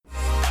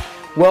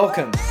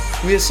Welcome.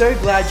 We are so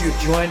glad you've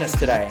joined us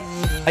today.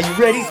 Are you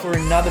ready for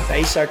another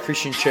Bayside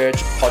Christian Church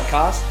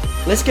podcast?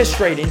 Let's get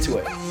straight into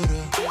it.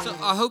 So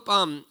I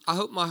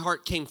hope my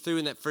heart came through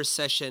in that first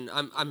session.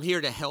 I'm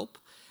here to help.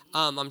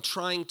 I'm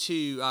trying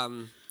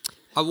to.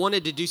 I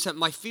wanted to do something.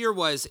 My fear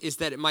is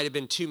that it might have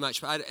been too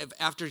much, but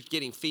after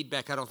getting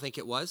feedback, I don't think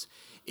it was.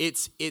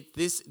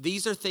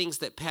 These are things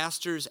that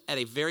pastors at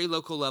a very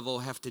local level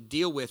have to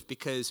deal with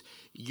because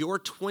your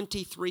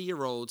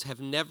 23-year-olds have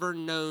never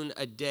known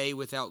a day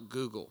without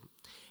Google,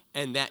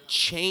 and that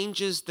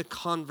changes the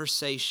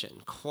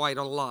conversation quite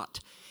a lot.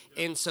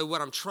 And so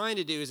what I'm trying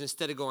to do is,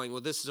 instead of going,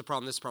 well, this is a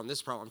problem, this problem,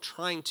 this problem, I'm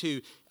trying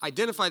to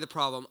identify the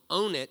problem,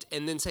 own it,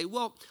 and then say,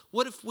 well,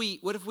 what if we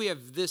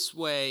have this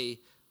way?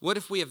 What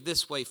if we have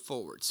this way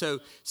forward? So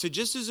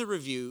just as a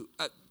review,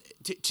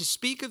 to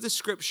speak of the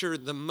scripture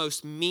the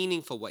most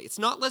meaningful way. It's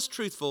not less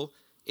truthful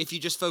if you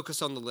just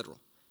focus on the literal.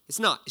 It's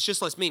not. It's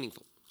just less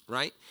meaningful,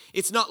 right?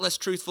 It's not less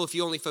truthful if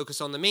you only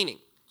focus on the meaning.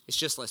 It's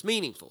just less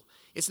meaningful.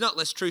 It's not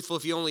less truthful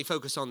if you only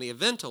focus on the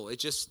eventual.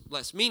 It's just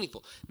less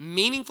meaningful.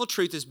 Meaningful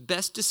truth is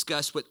best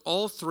discussed when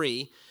all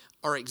three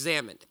are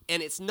examined.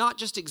 And it's not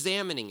just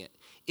examining it.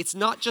 It's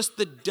not just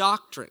the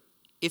doctrine.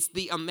 It's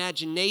the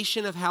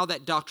imagination of how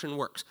that doctrine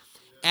works.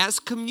 As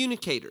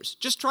communicators,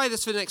 just try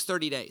this for the next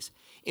 30 days.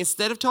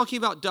 Instead of talking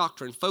about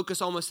doctrine,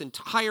 focus almost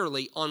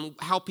entirely on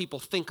how people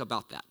think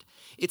about that.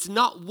 It's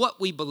not what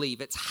we believe,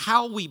 it's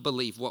how we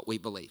believe what we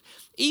believe.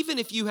 Even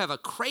if you have a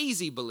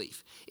crazy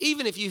belief,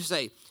 even if you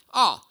say,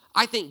 oh,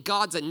 I think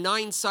God's a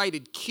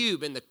 9-sided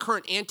cube and the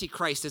current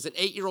Antichrist is an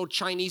 8-year-old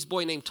Chinese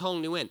boy named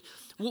Tong Nguyen.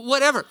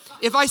 Whatever.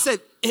 If I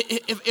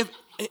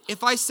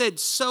said,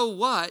 so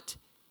what?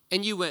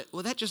 And you went,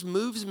 well, that just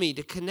moves me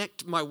to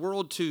connect my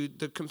world to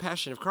the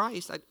compassion of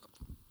Christ.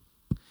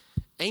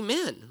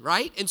 Amen,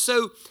 right? And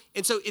so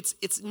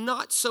it's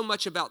not so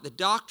much about the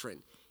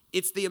doctrine.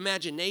 It's the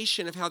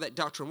imagination of how that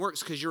doctrine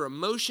works, because your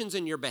emotions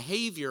and your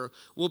behavior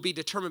will be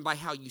determined by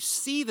how you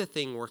see the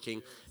thing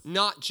working,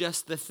 not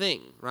just the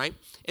thing, right?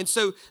 And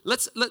so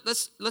let's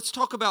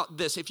talk about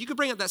this. If you could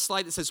bring up that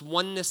slide that says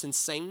oneness and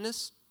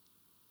sameness.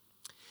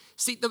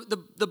 See,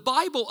 the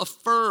Bible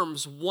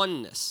affirms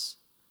oneness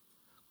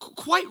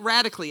quite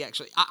radically,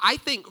 actually. I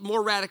think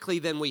more radically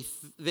than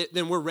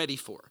we're ready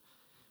for.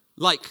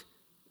 Like,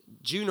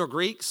 Jew nor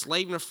Greek,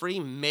 slave nor free,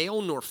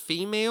 male nor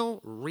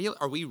female.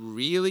 Are we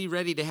really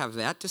ready to have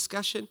that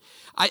discussion?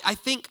 I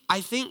think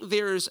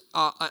there's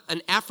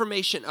an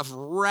affirmation of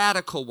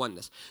radical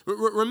oneness.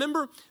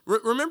 Remember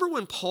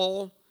when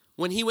Paul,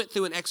 when he went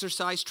through an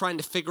exercise trying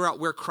to figure out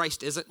where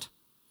Christ isn't?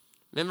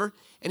 Remember?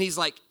 And he's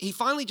like, he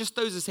finally just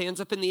throws his hands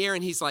up in the air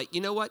and he's like,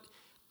 you know what?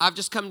 I've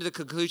just come to the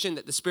conclusion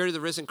that the Spirit of the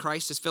risen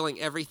Christ is filling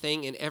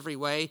everything in every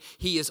way.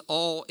 He is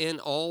all, and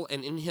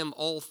in him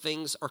all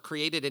things are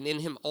created, and in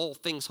him all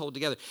things hold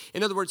together.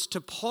 In other words, to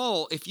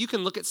Paul, if you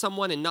can look at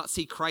someone and not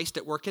see Christ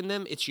at work in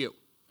them, it's you.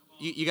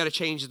 You got to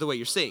change the way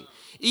you're seeing.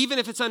 Even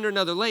if it's under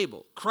another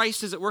label,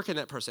 Christ is at work in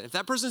that person. If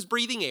that person's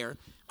breathing air,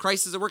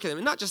 Christ is at work in them.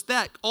 And not just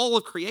that, all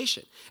of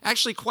creation.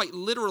 Actually, quite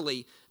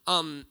literally,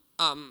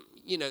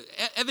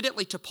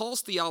 evidently to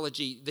Paul's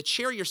theology, the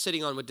chair you're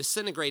sitting on would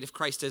disintegrate if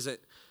Christ isn't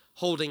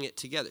holding it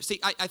together.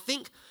 See, I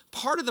think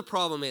part of the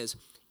problem is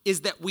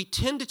that we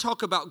tend to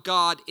talk about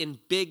God in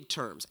big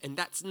terms, and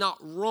that's not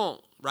wrong,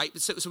 right?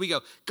 So we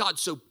go,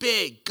 God's so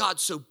big,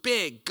 God's so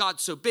big,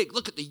 God's so big.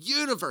 Look at the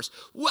universe.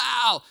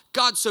 Wow,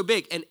 God's so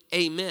big, and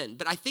amen.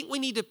 But I think we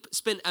need to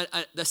spend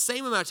the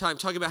same amount of time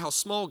talking about how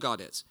small God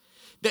is.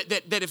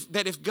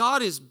 That if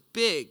God is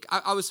big,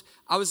 I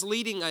was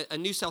leading a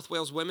New South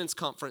Wales women's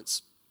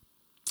conference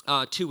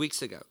 2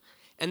 weeks ago,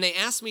 and they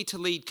asked me to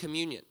lead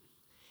communion.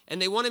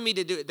 And they wanted me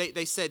to do it.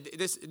 They said,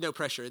 this, no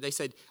pressure. They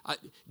said,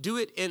 do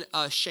it in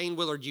a Shane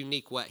Willard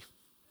unique way,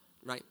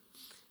 right?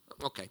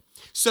 Okay.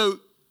 So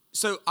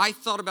I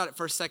thought about it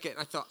for a second.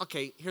 I thought,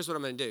 okay, here's what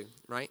I'm going to do,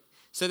 right?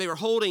 So they were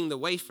holding the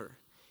wafer,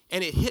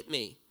 and it hit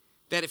me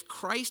that if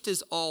Christ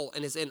is all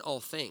and is in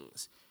all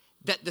things,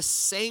 that the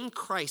same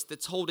Christ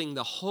that's holding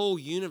the whole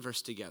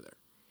universe together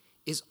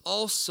is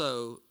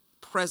also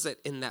present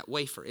in that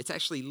wafer. It's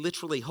actually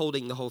literally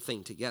holding the whole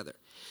thing together.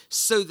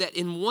 So that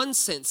in one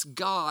sense,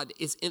 God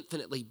is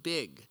infinitely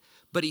big,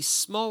 but he's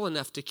small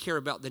enough to care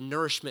about the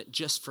nourishment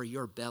just for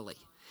your belly.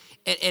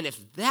 And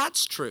if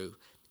that's true,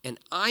 and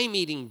I'm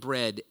eating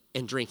bread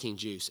and drinking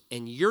juice,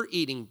 and you're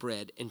eating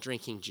bread and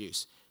drinking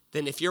juice,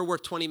 then if you're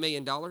worth $20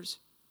 million,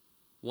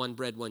 one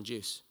bread, one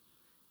juice.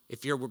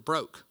 If you're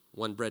broke,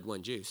 one bread,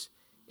 one juice.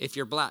 If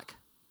you're black,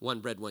 one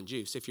bread, one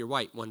juice. If you're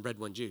white, one bread,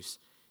 one juice.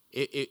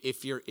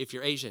 If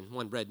you're Asian,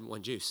 one bread,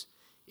 one juice.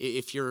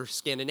 If you're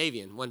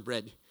Scandinavian, one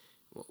bread,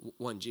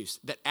 one juice.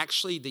 That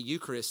actually the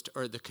Eucharist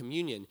or the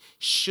communion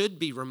should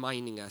be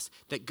reminding us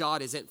that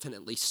God is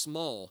infinitely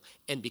small,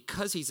 and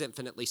because he's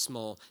infinitely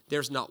small,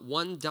 there's not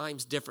one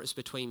dime's difference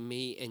between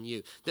me and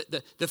you.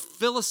 The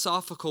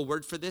philosophical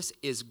word for this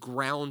is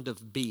ground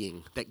of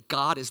being, that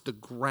God is the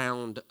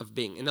ground of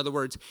being. In other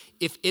words,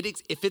 if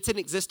it's in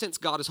existence,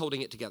 God is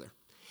holding it together.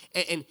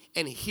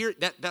 And here,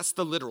 that's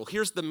the literal.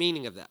 Here's the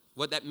meaning of that.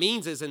 What that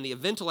means is, in the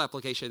eventual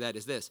application of that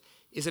is this,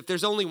 is if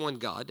there's only one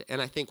God,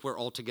 and I think we're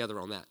all together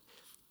on that,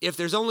 if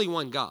there's only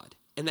one God,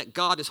 and that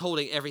God is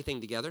holding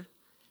everything together,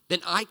 then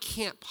I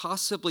can't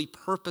possibly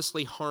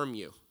purposely harm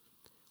you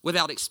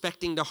without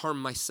expecting to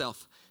harm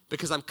myself,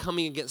 because I'm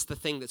coming against the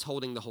thing that's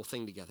holding the whole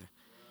thing together.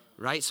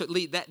 Right? So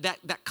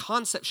that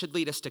concept should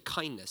lead us to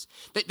kindness.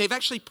 They've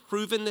actually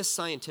proven this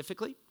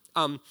scientifically.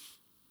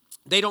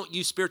 They don't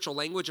use spiritual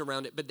language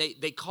around it, but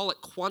they call it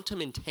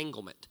quantum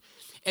entanglement.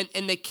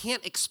 And they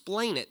can't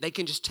explain it. They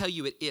can just tell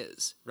you it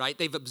is, right?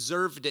 They've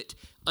observed it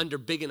under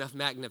big enough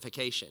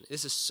magnification.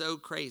 This is so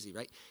crazy,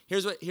 right?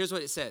 Here's what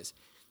it says.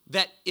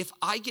 That if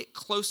I get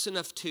close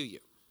enough to you,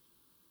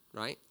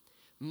 right,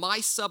 my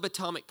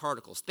subatomic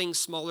particles, things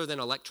smaller than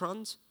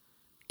electrons,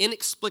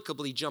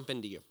 inexplicably jump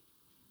into you.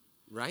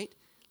 Right?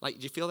 Like,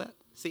 do you feel that?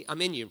 See,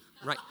 I'm in you.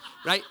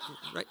 Right.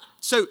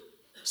 So,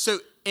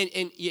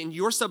 and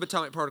your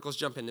subatomic particles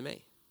jump into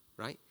me.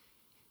 Right?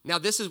 Now,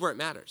 this is where it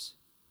matters.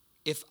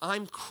 If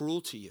I'm cruel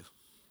to you,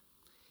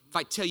 if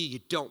I tell you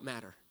you don't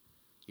matter,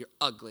 you're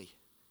ugly,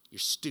 you're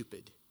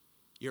stupid,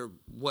 you're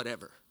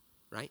whatever,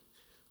 right?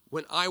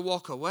 When I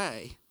walk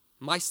away,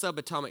 my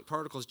subatomic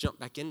particles jump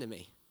back into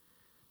me,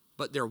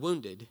 but they're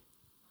wounded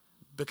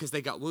because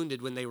they got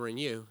wounded when they were in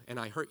you and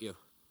I hurt you.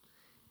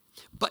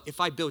 But if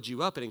I build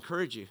you up and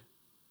encourage you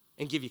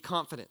and give you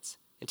confidence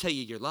and tell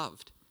you you're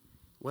loved,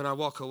 when I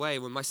walk away,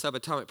 when my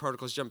subatomic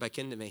particles jump back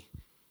into me,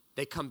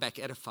 they come back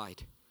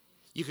edified.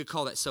 You could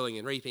call that sowing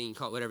and reaping. You can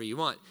call it whatever you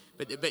want.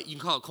 But you can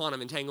call it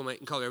quantum entanglement. You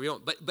can call it whatever you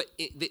want. But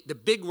the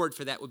big word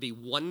for that would be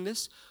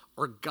oneness,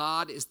 or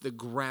God is the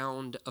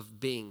ground of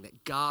being,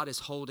 that God is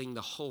holding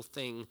the whole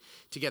thing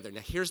together.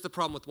 Now, here's the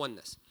problem with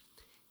oneness.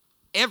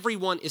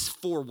 Everyone is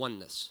for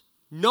oneness.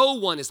 No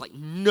one is like,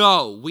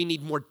 no, we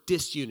need more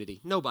disunity.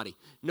 Nobody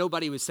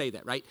would say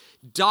that, right?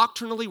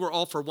 Doctrinally, we're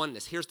all for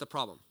oneness. Here's the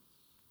problem.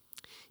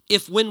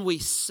 If when we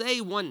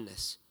say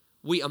oneness,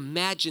 we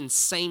imagine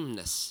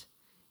sameness,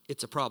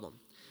 it's a problem.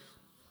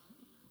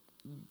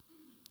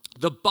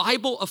 The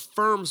Bible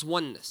affirms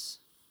oneness,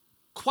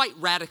 quite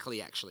radically,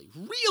 actually,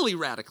 really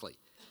radically,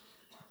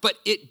 but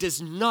it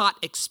does not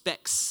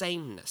expect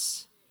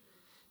sameness.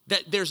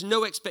 That there's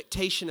no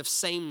expectation of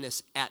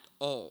sameness at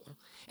all.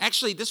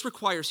 Actually, this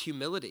requires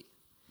humility.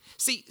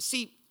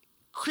 See,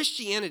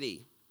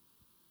 Christianity,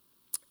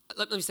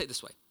 let me say it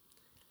this way.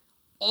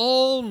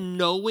 All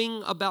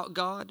knowing about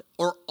God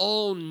or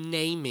all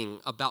naming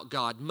about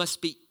God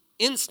must be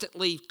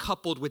instantly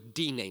coupled with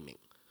denaming,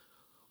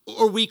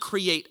 or we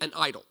create an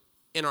idol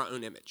in our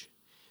own image.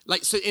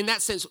 Like, so in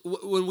that sense,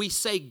 when we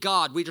say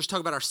God, we just talk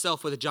about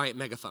ourselves with a giant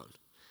megaphone.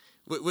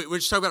 We're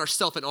just talking about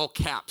ourselves in all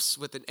caps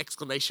with an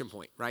exclamation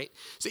point, right?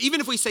 So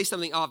even if we say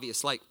something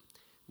obvious like,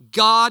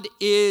 God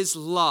is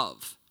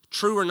love,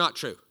 true or not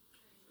true?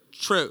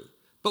 True.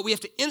 But we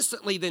have to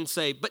instantly then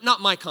say, but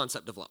not my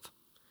concept of love.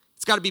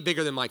 It's got to be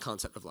bigger than my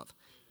concept of love.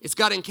 It's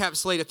got to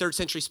encapsulate a 3rd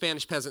century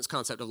Spanish peasant's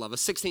concept of love, a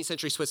 16th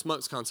century Swiss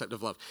monk's concept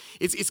of love.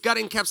 It's got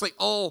to encapsulate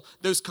all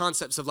those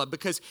concepts of love,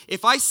 because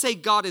if I say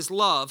God is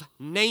love,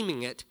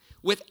 naming it,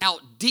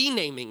 without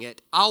denaming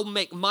it, I'll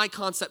make my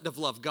concept of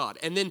love God.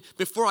 And then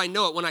before I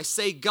know it, when I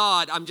say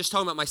God, I'm just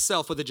talking about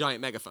myself with a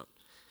giant megaphone,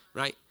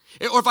 right?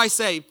 Or if I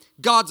say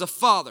God's a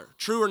father,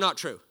 true or not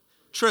true?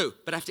 True,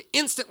 but I have to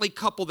instantly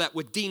couple that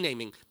with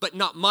denaming, but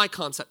not my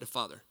concept of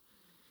father.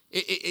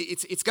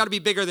 It's got to be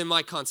bigger than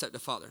my concept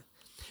of father.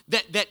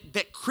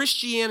 That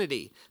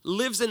Christianity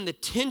lives in the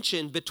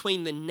tension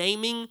between the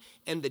naming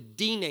and the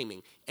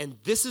denaming. And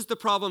this is the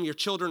problem your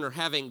children are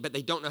having, but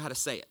they don't know how to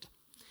say it.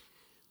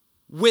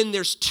 When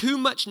there's too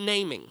much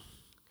naming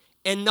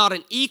and not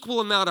an equal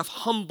amount of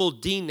humble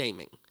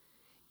denaming,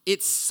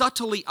 it's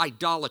subtly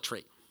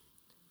idolatry,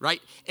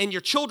 right? And your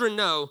children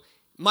know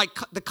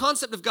the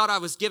concept of God I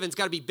was given has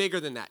got to be bigger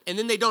than that. And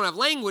then they don't have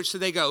language, so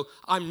they go,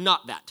 I'm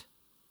not that.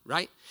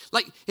 Right?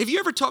 Like, have you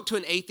ever talked to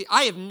an atheist?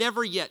 I have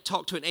never yet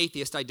talked to an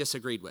atheist I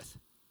disagreed with.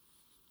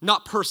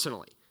 Not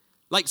personally.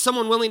 Like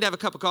someone willing to have a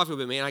cup of coffee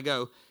with me, and I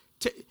go,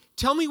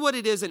 tell me what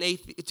it is an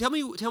atheist. Tell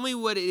me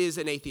what it is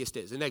an atheist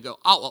is. And they go,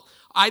 oh, well,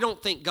 I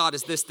don't think God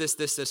is this,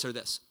 or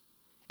this.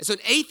 And so an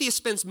atheist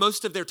spends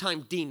most of their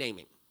time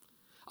denaming.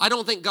 I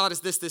don't think God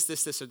is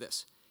this, or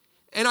this.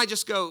 And I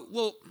just go,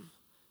 well,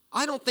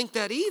 I don't think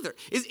that either.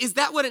 Is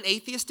that what an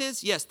atheist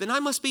is? Yes, then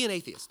I must be an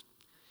atheist.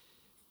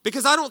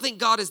 Because I don't think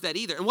God is that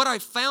either. And what I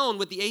found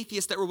with the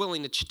atheists that were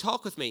willing to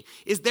talk with me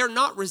is they're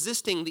not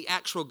resisting the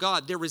actual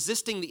God. They're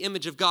resisting the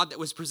image of God that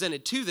was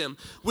presented to them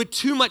with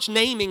too much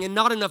naming and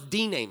not enough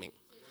denaming.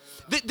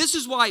 This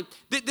is why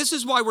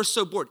we're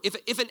so bored. If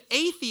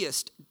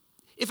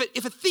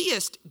a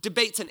theist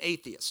debates an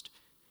atheist,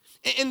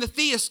 and the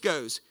theist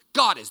goes,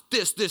 God is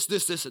this,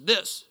 and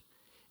this.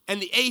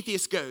 And the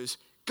atheist goes,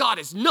 God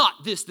is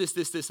not this,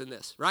 and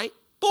this, right?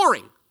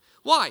 Boring.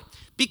 Why?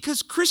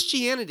 Because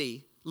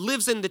Christianity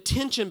lives in the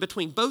tension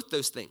between both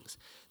those things,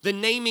 the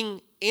naming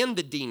and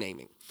the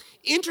denaming.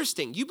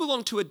 Interesting, you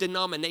belong to a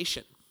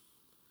denomination.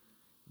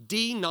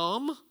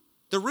 Denom,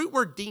 the root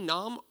word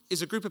denom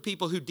is a group of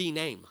people who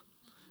dename,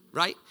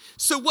 right?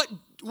 So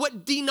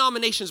what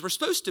denominations were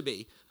supposed to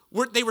be,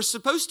 they were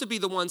supposed to be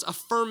the ones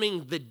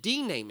affirming the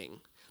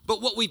denaming. But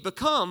what we've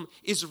become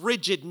is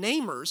rigid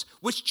namers,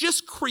 which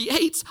just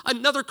creates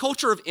another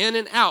culture of in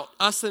and out,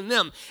 us and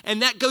them.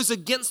 And that goes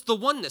against the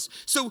oneness.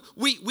 So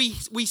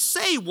we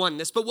say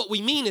oneness, but what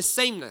we mean is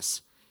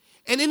sameness.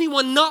 And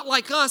anyone not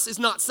like us is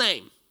not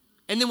same.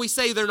 And then we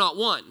say they're not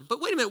one. But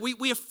wait a minute,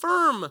 we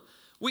affirm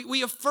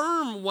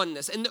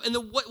oneness. And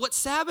what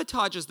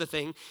sabotages the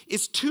thing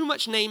is too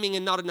much naming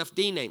and not enough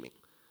denaming.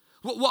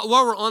 While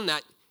we're on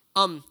that,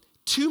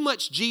 too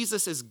much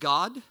Jesus as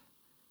God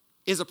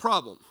is a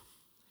problem.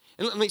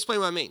 And let me explain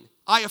what I mean.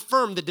 I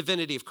affirm the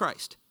divinity of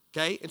Christ,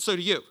 okay? And so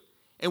do you.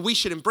 And we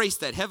should embrace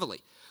that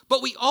heavily.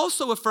 But we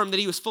also affirm that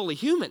he was fully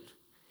human.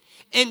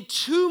 And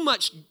too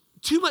much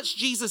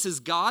Jesus as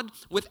God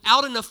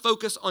without enough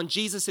focus on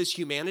Jesus'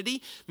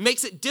 humanity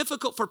makes it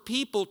difficult for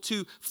people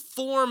to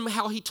form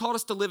how he taught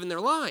us to live in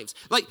their lives.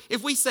 Like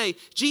if we say,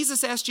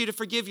 Jesus asked you to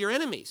forgive your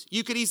enemies,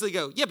 you could easily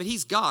go, yeah, but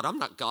he's God. I'm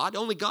not God.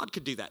 Only God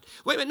could do that.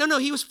 Wait a minute. No,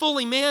 he was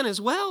fully man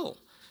as well.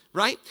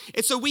 Right?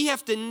 And so we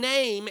have to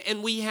name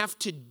and we have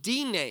to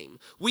dename.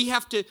 We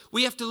have to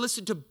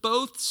listen to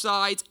both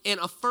sides and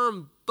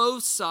affirm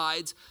both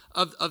sides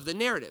of the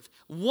narrative.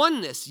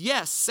 Oneness,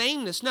 yes.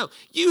 Sameness, no.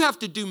 You have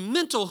to do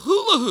mental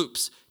hula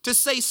hoops to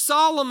say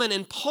Solomon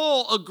and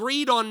Paul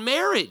agreed on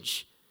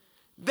marriage.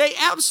 They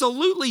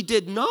absolutely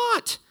did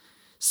not.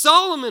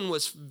 Solomon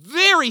was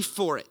very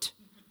for it.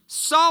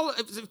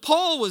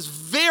 Paul was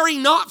very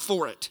not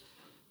for it.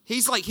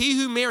 He's like, he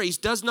who marries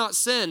does not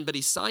sin, but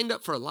he signed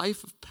up for a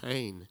life of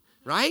pain,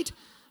 right?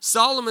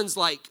 Solomon's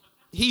like,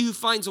 he who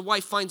finds a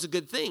wife finds a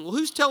good thing. Well,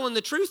 who's telling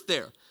the truth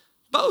there?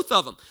 Both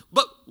of them.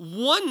 But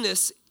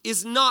oneness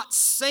is not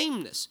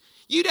sameness.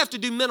 You'd have to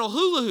do mental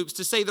hula hoops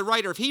to say the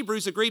writer of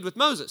Hebrews agreed with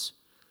Moses.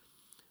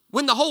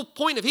 When the whole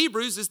point of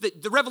Hebrews is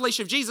that the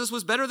revelation of Jesus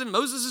was better than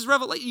Moses'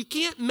 revelation. You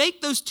can't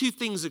make those two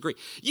things agree.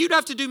 You'd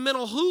have to do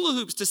mental hula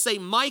hoops to say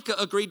Micah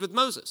agreed with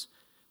Moses.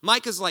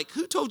 Micah's like,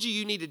 who told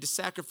you needed to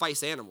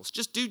sacrifice animals?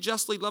 Just do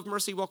justly, love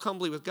mercy, walk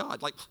humbly with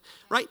God. Like,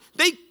 right?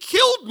 They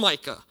killed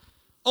Micah,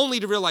 only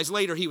to realize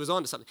later he was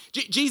onto something.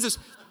 Jesus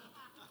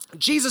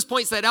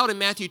points that out in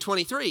Matthew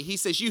 23. He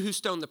says, you who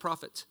stoned the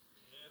prophets.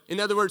 In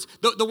other words,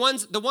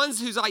 the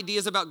ones whose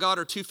ideas about God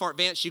are too far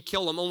advanced, you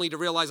kill them only to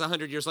realize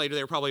 100 years later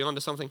they were probably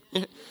onto something,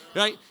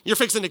 right? You're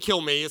fixing to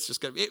kill me. It's just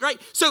good, right?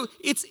 So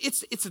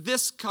it's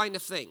this kind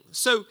of thing.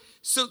 So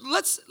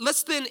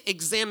let's then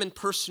examine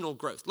personal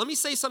growth. Let me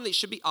say something that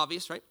should be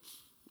obvious, right?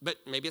 But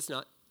maybe it's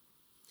not.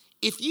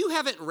 If you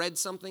haven't read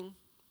something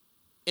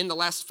in the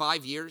last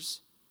 5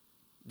 years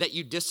that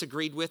you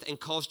disagreed with and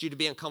caused you to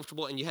be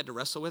uncomfortable and you had to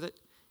wrestle with it,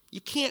 you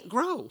can't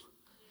grow.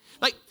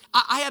 Like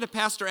I had a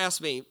pastor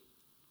ask me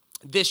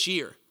this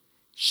year,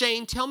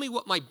 Shane, tell me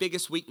what my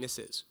biggest weakness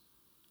is.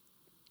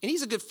 And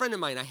he's a good friend of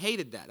mine. I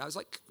hated that. I was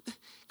like, can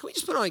we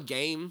just put on a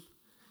game?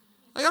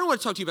 Like, I don't want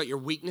to talk to you about your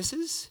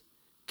weaknesses.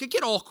 It could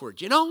get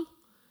awkward, you know?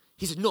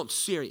 He said, no, I'm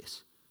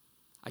serious.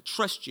 I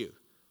trust you.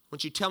 Why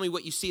don't you tell me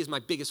what you see as my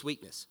biggest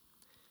weakness?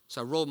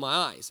 So I rolled my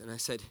eyes and I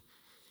said,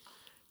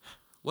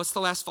 what's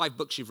the last 5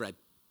 books you've read?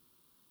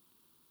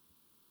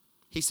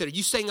 He said, are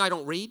you saying I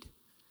don't read?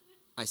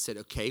 I said,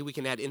 okay, we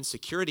can add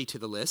insecurity to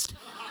the list.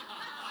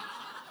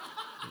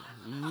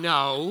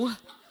 No.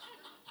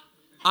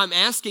 I'm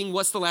asking,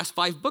 what's the last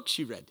 5 books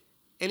you read?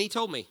 And he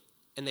told me.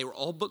 And they were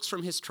all books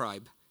from his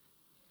tribe.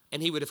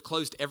 And he would have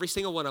closed every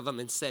single one of them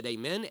and said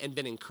amen and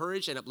been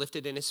encouraged and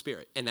uplifted in his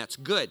spirit. And that's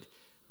good.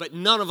 But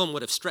none of them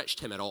would have stretched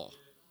him at all,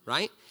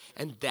 right?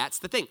 And that's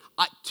the thing.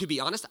 To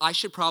be honest, I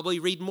should probably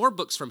read more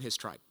books from his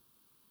tribe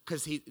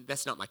because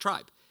that's not my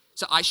tribe.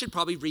 So I should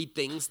probably read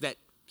things that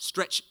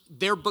stretch,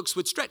 their books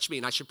would stretch me,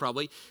 and I should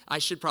probably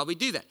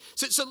do that.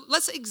 So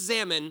let's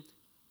examine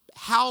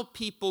how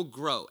people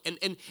grow.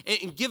 And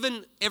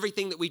given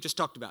everything that we just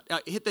talked about,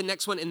 hit the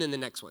next one and then the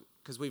next one,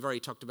 because we've already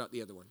talked about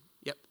the other one.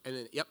 Yep, and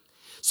then, yep.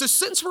 So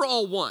since we're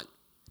all one,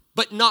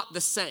 but not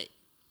the same,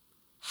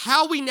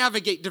 how we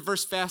navigate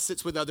diverse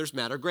facets with others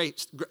matter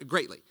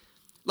greatly.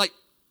 Like,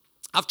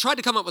 I've tried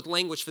to come up with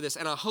language for this,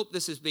 and I hope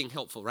this is being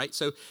helpful, right?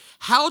 So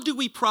how do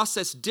we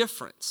process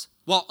difference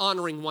while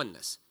honoring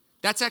oneness?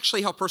 That's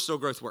actually how personal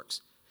growth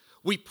works.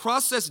 We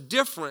process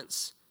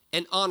difference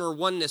and honor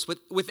oneness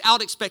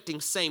without expecting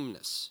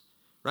sameness,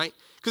 right?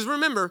 Because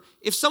remember,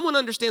 if someone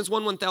understands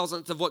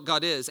 1/1000th of what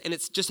God is, and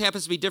it just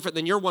happens to be different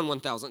than your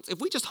 1/1000th, if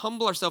we just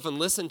humble ourselves and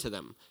listen to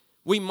them,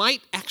 we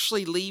might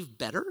actually leave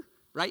better,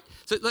 right?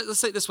 So let's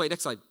say it this way.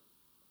 Next slide.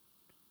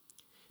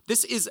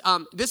 This is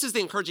the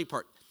encouraging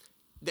part.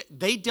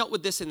 They dealt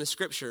with this in the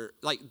scripture.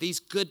 Like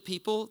these good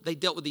people, they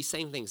dealt with these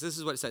same things. This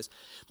is what it says.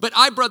 But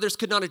I, brothers,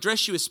 could not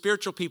address you as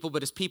spiritual people,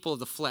 but as people of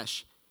the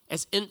flesh,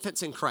 as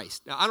infants in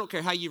Christ. Now, I don't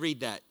care how you read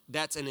that.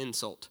 That's an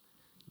insult.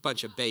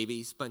 Bunch of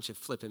babies, bunch of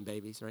flipping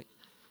babies, right?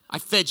 I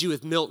fed you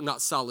with milk,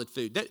 not solid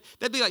food.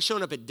 That'd be like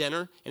showing up at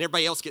dinner and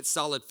everybody else gets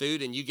solid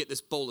food and you get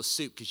this bowl of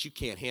soup because you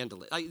can't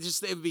handle it.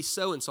 It would be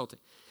so insulting.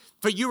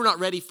 For you were not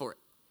ready for it.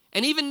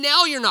 And even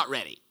now you're not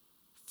ready.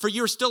 For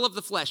you're still of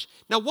the flesh.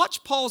 Now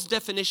watch Paul's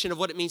definition of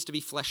what it means to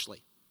be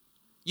fleshly.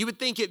 You would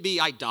think it'd be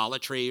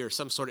idolatry or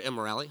some sort of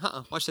immorality.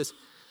 Watch this.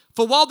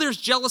 For while there's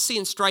jealousy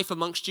and strife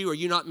amongst you, are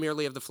you not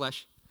merely of the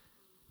flesh?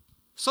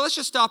 So let's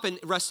just stop and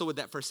wrestle with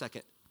that for a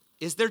second.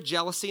 Is there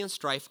jealousy and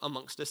strife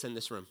amongst us in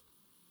this room?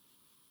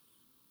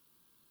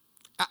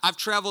 I've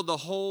traveled the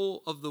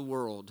whole of the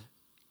world,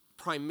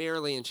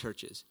 primarily in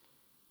churches,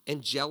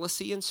 and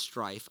jealousy and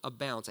strife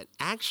abounds. And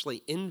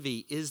actually,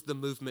 envy is the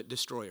movement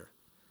destroyer.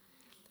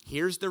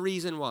 Here's the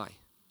reason why.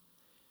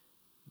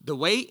 The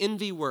way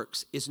envy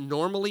works is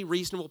normally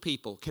reasonable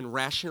people can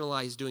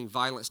rationalize doing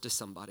violence to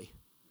somebody.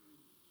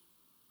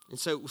 And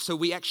so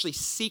we actually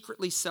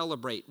secretly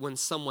celebrate when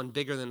someone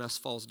bigger than us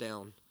falls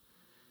down.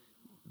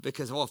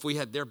 Because, if we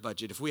had their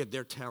budget, if we had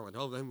their talent,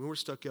 then we're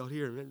stuck out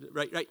here.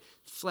 Right?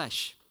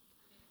 Flesh,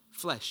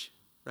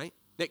 right?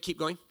 Keep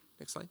going.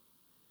 Next slide.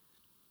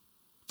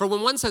 For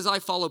when one says, I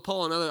follow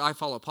Paul, and another, I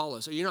follow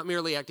Apollos, are you not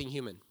merely acting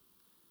human?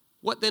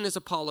 What then is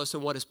Apollos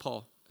and what is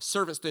Paul?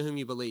 Servants to whom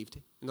you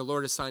believed, and the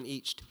Lord assigned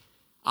each.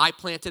 I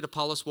planted,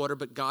 Apollos water,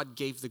 but God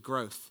gave the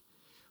growth.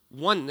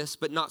 Oneness,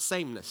 but not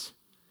sameness.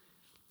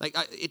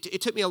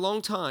 It took me a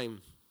long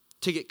time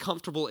to get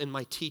comfortable in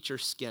my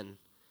teacher's skin.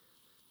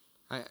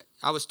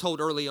 I was told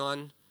early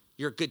on,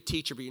 you're a good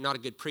teacher, but you're not a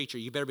good preacher.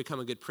 You better become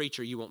a good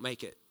preacher, you won't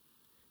make it,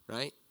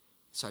 right?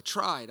 So I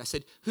tried. I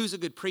said, who's a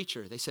good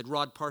preacher? They said,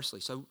 Rod Parsley.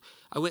 So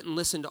I went and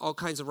listened to all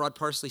kinds of Rod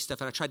Parsley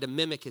stuff, and I tried to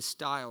mimic his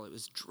style. It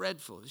was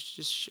dreadful. It was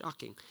just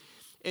shocking.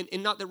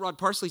 And not that Rod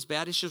Parsley's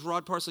bad. It's just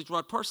Rod Parsley's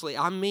Rod Parsley.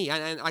 I'm me.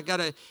 And I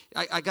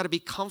gotta be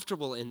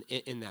comfortable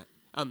in that.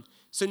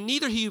 So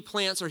neither he who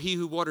plants or he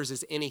who waters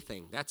is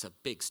anything. That's a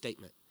big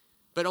statement.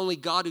 But only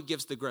God who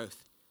gives the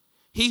growth.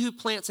 He who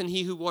plants and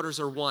he who waters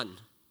are one,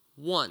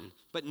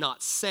 but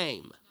not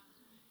same.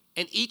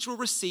 And each will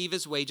receive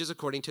his wages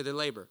according to their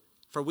labor.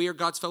 For we are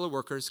God's fellow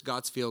workers,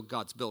 God's field,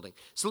 God's building.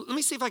 So let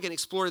me see if I can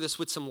explore this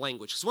with some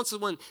language. Because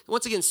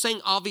once again,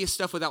 saying obvious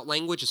stuff without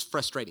language is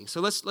frustrating.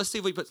 So let's see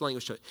if we put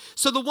language to it.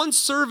 So the one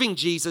serving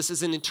Jesus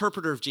is an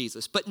interpreter of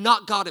Jesus, but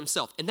not God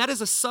himself. And that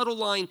is a subtle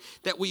line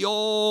that we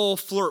all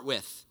flirt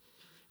with.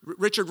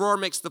 Richard Rohr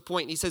makes the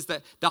point. He says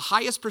that the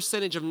highest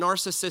percentage of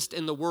narcissists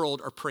in the world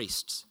are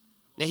priests.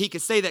 Now, he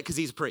could say that because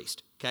he's a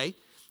priest, okay?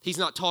 He's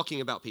not talking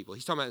about people.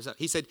 He's talking about himself.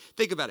 He said,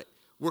 think about it.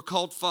 We're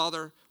called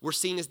Father. We're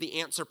seen as the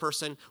answer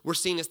person. We're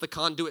seen as the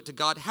conduit to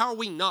God. How are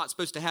we not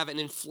supposed to have an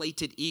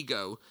inflated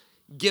ego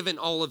given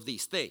all of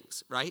these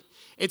things, right?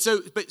 And so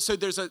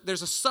there's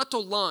a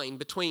subtle line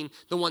between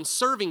the one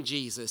serving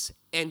Jesus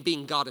and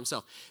being God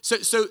himself. So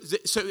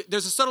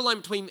there's a subtle line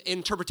between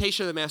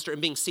interpretation of the master and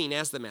being seen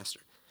as the master.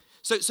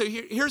 So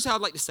here's how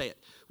I'd like to say it.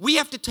 We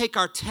have to take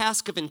our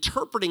task of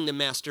interpreting the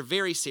master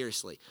very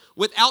seriously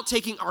without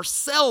taking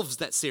ourselves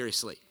that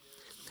seriously.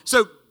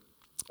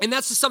 And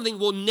that's just something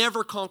we'll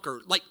never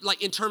conquer,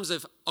 like in terms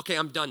of, okay,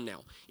 I'm done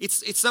now.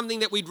 It's something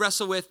that we'd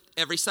wrestle with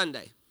every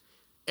Sunday,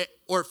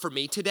 or for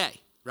me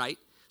today, right?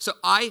 So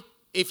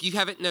if you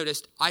haven't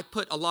noticed, I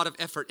put a lot of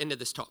effort into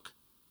this talk,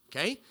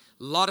 okay?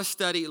 A lot of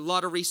study, a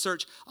lot of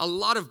research, a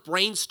lot of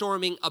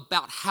brainstorming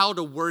about how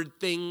to word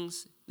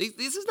things.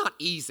 This is not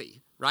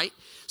easy, right?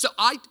 So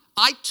I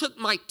took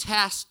my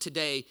task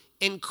today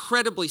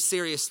incredibly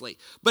seriously.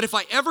 But if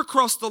I ever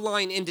cross the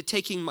line into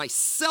taking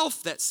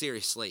myself that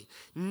seriously,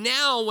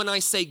 now when I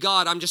say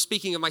God, I'm just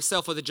speaking of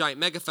myself with a giant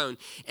megaphone.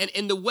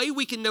 And the way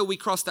we can know we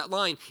cross that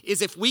line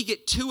is if we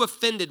get too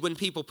offended when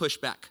people push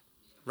back,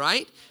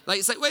 right? Like,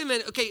 it's like, wait a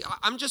minute, okay,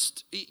 I'm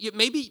just,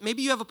 maybe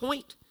you have a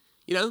point,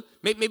 you know?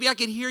 Maybe I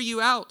could hear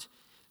you out.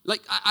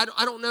 Like, I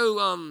don't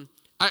know,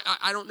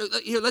 I don't know.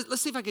 Here,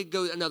 let's see if I could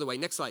go another way.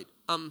 Next slide.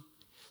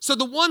 So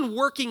the one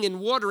working and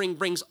watering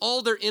brings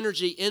all their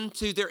energy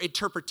into their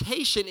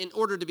interpretation in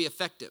order to be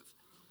effective.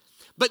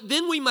 But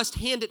then we must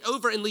hand it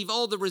over and leave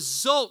all the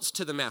results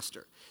to the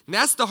master. And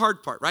that's the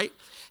hard part, right?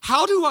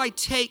 How do I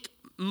take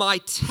my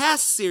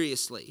task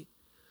seriously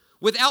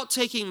without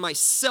taking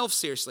myself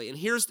seriously? And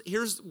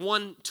here's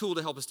one tool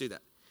to help us do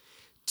that.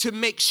 To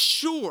make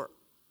sure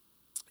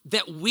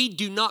that we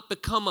do not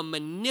become a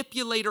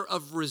manipulator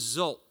of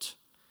result.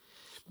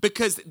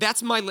 Because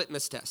that's my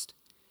litmus test.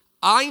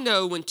 I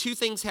know when two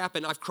things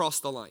happen, I've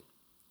crossed the line,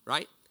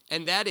 right?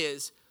 And that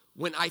is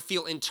when I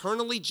feel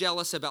internally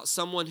jealous about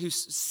someone who's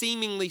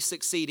seemingly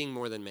succeeding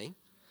more than me,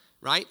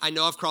 right? I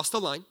know I've crossed the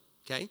line,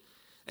 okay?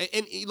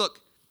 And look,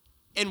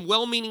 and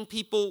well-meaning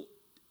people,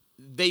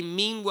 they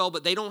mean well,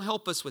 but they don't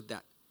help us with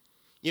that.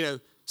 You know,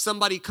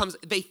 somebody comes,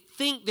 they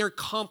think they're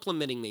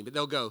complimenting me, but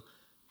they'll go,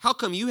 how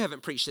come you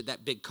haven't preached at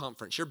that big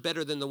conference? You're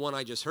better than the one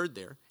I just heard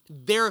there.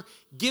 They're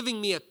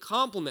giving me a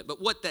compliment.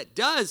 But what that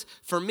does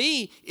for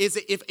me is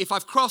if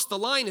I've crossed the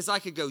line is I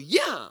could go,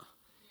 yeah,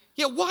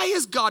 why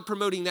is God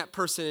promoting that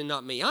person and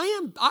not me?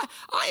 I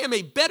am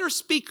a better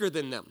speaker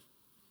than them.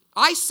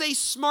 I say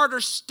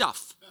smarter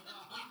stuff,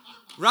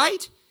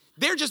 right?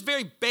 They're just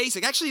very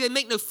basic. Actually, they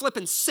make no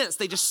flipping sense.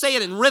 They just say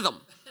it in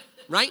rhythm.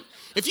 Right?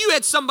 If you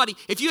had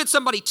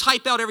somebody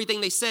type out everything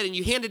they said and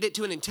you handed it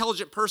to an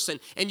intelligent person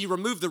and you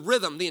remove the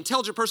rhythm, the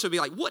intelligent person would be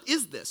like, what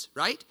is this?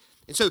 Right?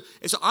 And so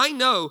I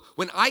know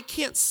when I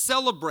can't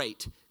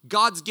celebrate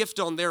God's gift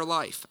on their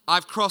life,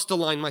 I've crossed a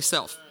line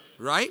myself.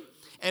 right?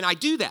 And I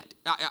do that.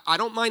 I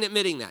don't mind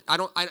admitting that.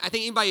 I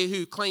think anybody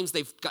who claims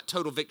they've got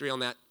total victory on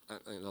that,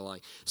 I'm not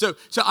lying. So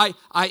I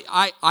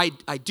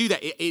do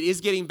that. It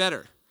is getting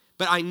better.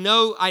 But I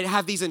know I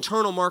have these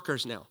internal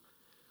markers now.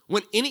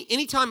 When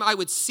anytime I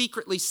would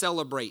secretly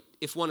celebrate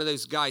if one of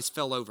those guys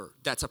fell over,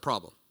 that's a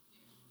problem.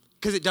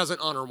 Because it doesn't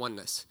honor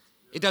oneness.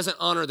 It doesn't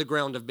honor the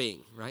ground of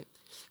being, right?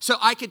 So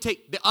I could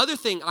take, the other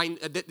thing,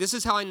 this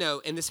is how I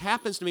know, and this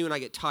happens to me when I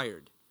get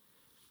tired.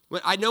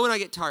 When I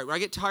get tired. When I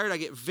get tired, I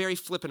get very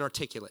flippant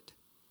articulate.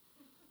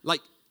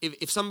 Like,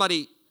 if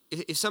somebody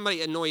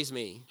annoys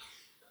me,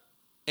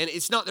 and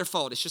it's not their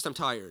fault, it's just I'm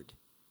tired,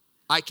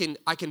 I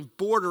can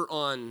border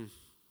on,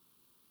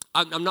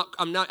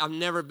 I've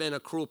never been a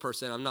cruel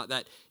person. I'm not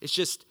that. It's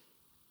just,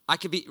 I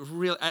could be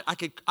real,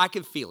 I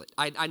can feel it.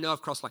 I know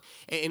I've crossed the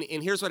line.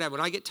 And here's what happens.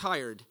 When I get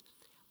tired,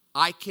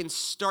 I can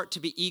start to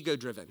be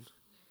ego-driven.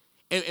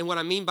 And what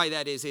I mean by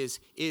that is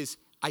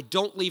I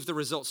don't leave the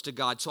results to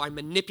God, so I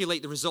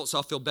manipulate the results so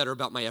I'll feel better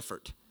about my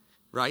effort,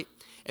 right?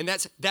 And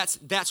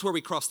that's where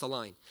we cross the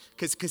line.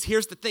 Because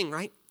here's the thing,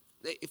 right?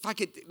 If I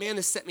could, man,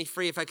 this set me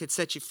free, if I could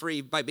set you free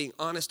by being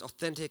honest,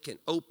 authentic, and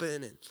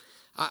open, and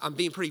I'm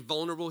being pretty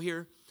vulnerable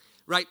here,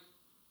 right?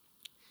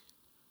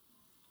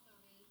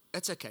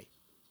 That's okay.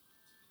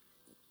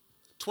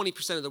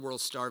 20% of the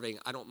world's starving.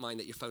 I don't mind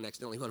that your phone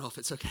accidentally went off.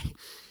 It's okay.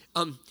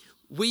 How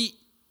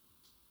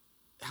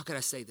can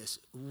I say this?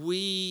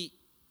 When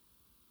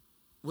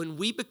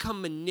we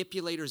become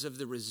manipulators of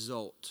the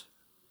result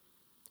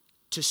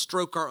to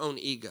stroke our own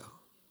ego,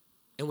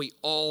 and we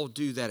all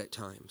do that at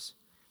times,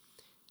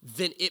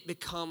 then it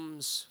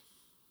becomes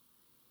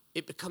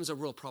a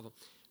real problem.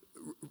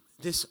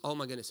 Oh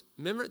my goodness.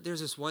 Remember,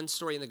 there's this one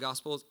story in the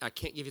Gospels, I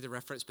can't give you the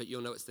reference, but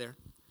you'll know it's there,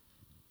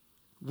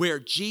 where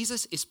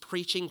Jesus is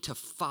preaching to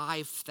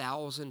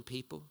 5,000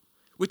 people,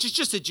 which is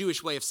just a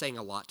Jewish way of saying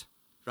a lot,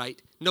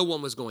 right? No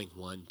one was going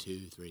 1,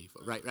 2, 3,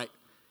 4, right?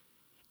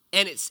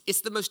 And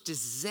it's the most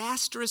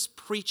disastrous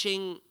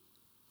preaching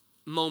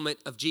moment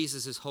of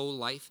Jesus' whole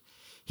life.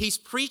 He's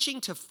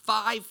preaching to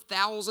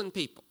 5,000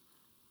 people.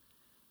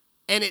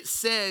 And it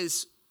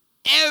says,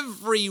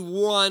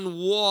 everyone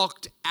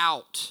walked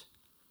out.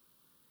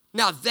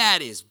 Now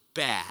that is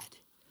bad.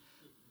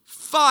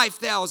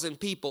 5,000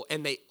 people,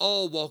 and they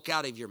all walk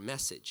out of your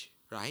message,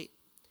 right?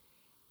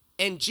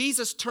 And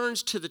Jesus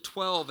turns to the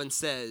 12 and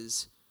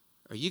says,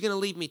 are you going to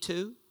leave me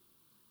too?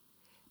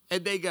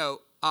 And they go,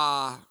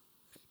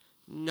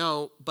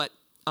 no, but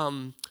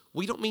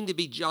we don't mean to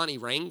be Johnny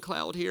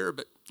Raincloud here,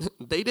 but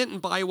they didn't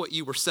buy what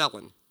you were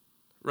selling,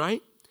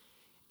 right?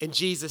 And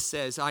Jesus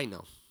says, I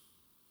know.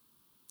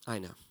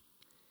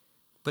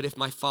 But if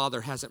my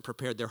Father hasn't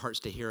prepared their hearts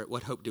to hear it,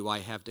 what hope do I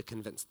have to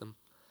convince them?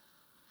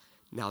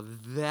 Now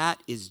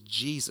that is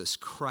Jesus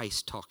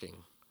Christ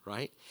talking,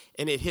 right?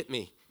 And it hit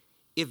me.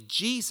 If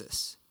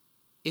Jesus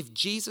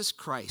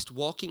Christ,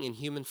 walking in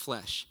human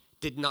flesh,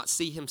 did not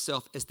see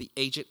himself as the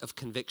agent of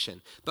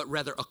conviction, but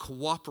rather a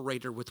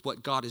cooperator with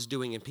what God is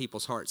doing in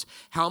people's hearts,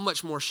 how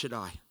much more should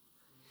I?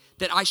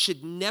 That I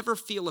should never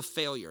feel a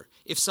failure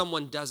if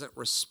someone doesn't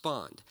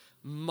respond.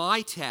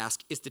 My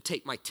task is to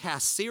take my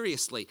task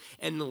seriously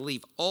and to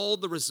leave all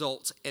the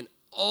results and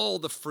all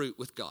the fruit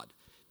with God.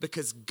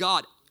 Because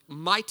God,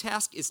 my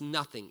task is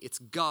nothing. It's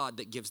God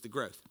that gives the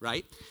growth,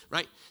 right?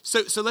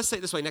 So let's say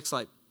it this way. Next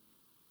slide.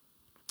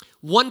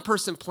 One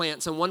person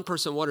plants and one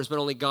person waters, but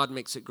only God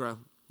makes it grow.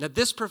 Now,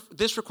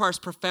 this requires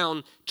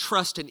profound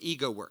trust and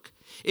ego work.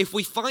 If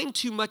we find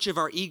too much of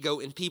our ego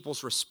in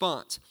people's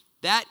response,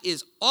 that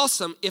is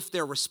awesome if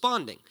they're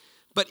responding.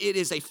 But it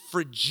is a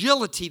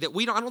fragility that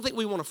I don't think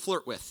we want to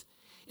flirt with.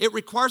 It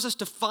requires us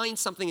to find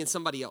something in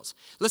somebody else.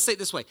 Let's say it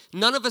this way.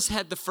 None of us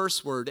had the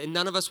first word, and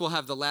none of us will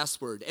have the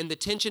last word. And the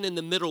tension in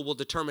the middle will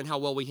determine how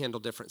well we handle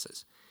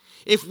differences.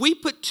 If we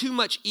put too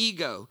much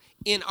ego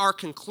in our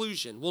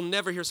conclusion, we'll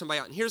never hear somebody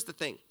out. And here's the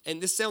thing,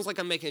 and this sounds like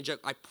I'm making a joke.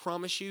 I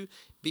promise you,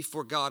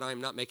 before God,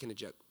 I'm not making a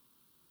joke.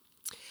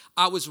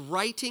 I was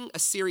writing a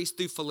series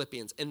through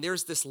Philippians, and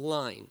there's this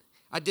line.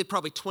 I did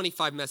probably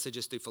 25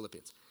 messages through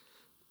Philippians.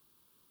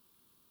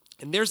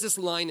 And there's this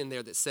line in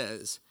there that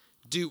says,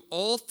 do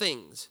all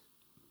things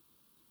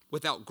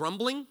without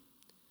grumbling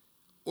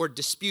or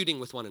disputing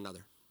with one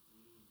another.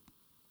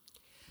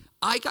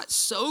 I got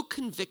so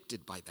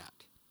convicted by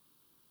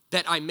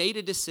that I made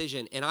a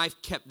decision, and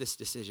I've kept this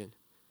decision.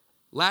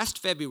 Last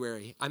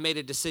February, I made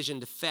a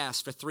decision to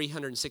fast for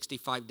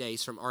 365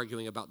 days from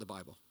arguing about the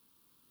Bible.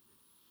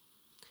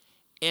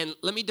 And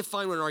let me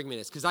define what an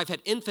argument is, because I've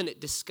had infinite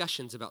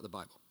discussions about the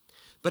Bible.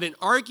 But an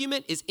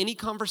argument is any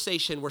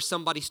conversation where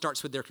somebody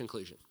starts with their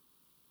conclusion.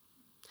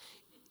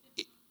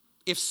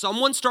 If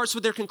someone starts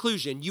with their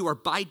conclusion, you are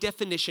by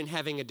definition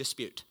having a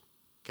dispute,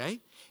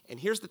 okay?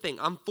 And here's the thing.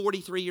 I'm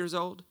 43 years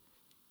old,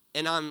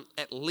 and I'm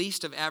at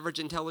least of average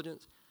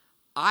intelligence.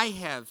 I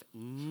have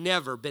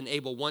never been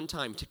able one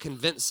time to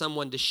convince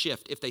someone to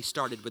shift if they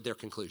started with their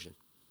conclusion.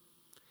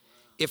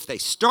 If they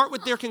start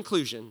with their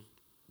conclusion,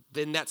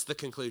 then that's the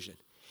conclusion.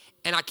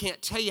 And I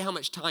can't tell you how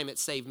much time it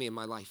saved me in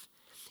my life.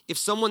 If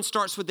someone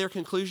starts with their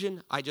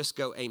conclusion, I just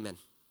go, amen.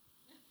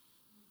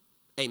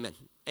 Amen.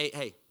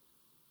 Hey,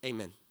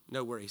 amen.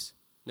 No worries.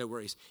 No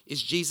worries.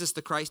 Is Jesus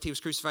the Christ? He was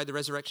crucified. The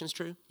resurrection is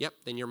true? Yep.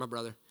 Then you're my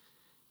brother.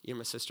 You're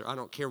my sister. I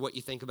don't care what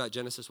you think about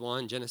Genesis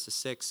 1, Genesis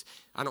 6.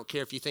 I don't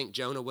care if you think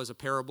Jonah was a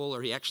parable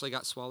or he actually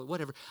got swallowed,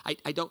 whatever.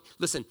 I don't,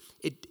 listen,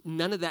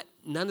 none of that,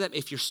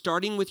 if you're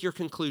starting with your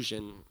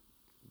conclusion,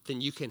 then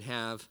you can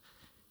have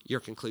your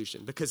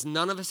conclusion, because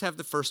none of us have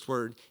the first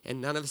word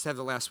and none of us have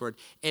the last word.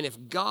 And if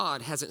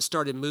God hasn't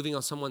started moving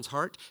on someone's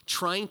heart,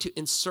 trying to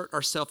insert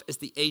ourselves as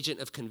the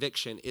agent of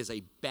conviction is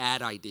a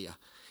bad idea.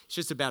 It's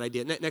just a bad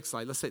idea. Next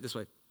slide. Let's say it this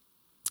way.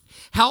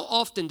 How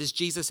often does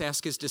Jesus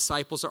ask his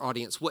disciples or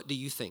audience, what do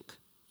you think?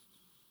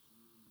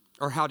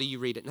 Or how do you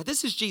read it? Now,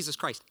 this is Jesus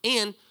Christ,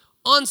 and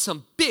on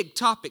some big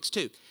topics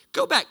too.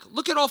 Go back,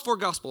 look at all 4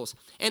 Gospels,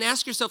 and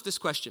ask yourself this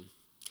question.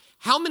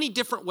 How many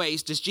different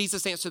ways does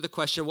Jesus answer the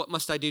question, what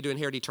must I do to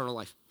inherit eternal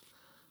life?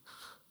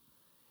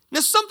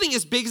 Now, something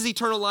as big as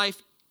eternal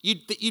life,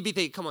 you'd be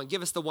thinking, come on,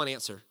 give us the one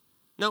answer.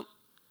 Nope.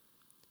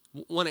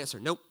 One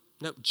answer. Nope.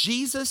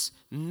 Jesus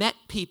met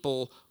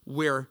people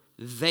where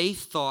they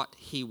thought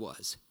he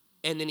was.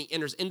 And then he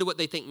enters into what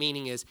they think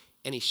meaning is,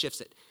 and he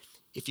shifts it.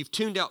 If you've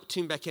tuned out,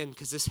 tune back in,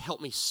 because this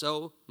helped me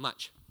so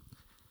much.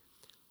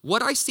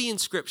 What I see in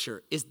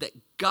Scripture is that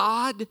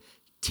God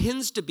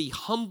tends to be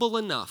humble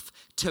enough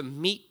to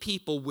meet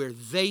people where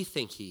they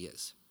think he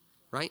is,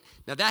 right?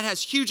 Now, that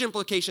has huge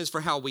implications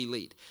for how we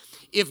lead.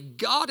 If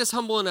God is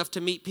humble enough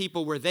to meet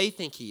people where they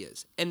think he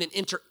is, and then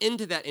enter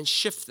into that and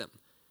shift them,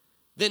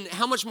 then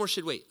how much more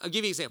should we? I'll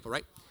give you an example,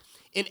 right?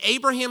 In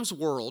Abraham's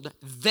world,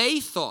 they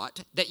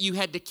thought that you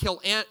had to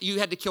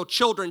kill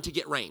children to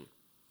get rain.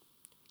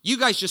 You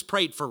guys just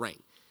prayed for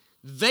rain.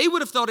 They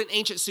would have thought in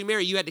ancient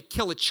Sumeria you had to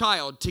kill a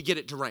child to get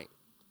it to rain,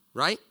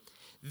 right?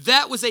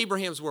 That was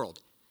Abraham's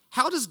world.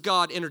 How does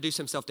God introduce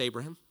himself to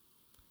Abraham?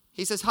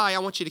 He says, hi, I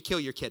want you to kill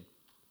your kid.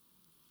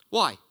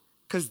 Why?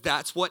 Because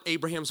that's what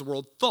Abraham's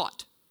world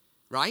thought,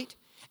 right?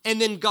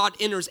 And then God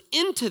enters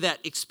into that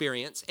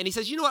experience and he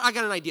says, you know what, I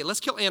got an idea. Let's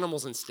kill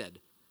animals instead.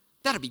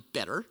 That'd be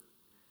better,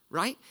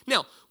 right?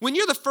 Now, when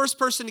you're the first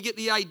person to get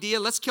the idea,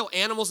 let's kill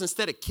animals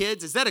instead of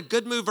kids, is that a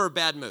good move or a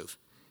bad move?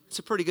 It's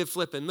a pretty good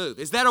flipping move.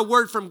 Is that a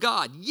word from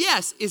God?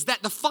 Yes. Is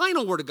that the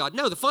final word of God?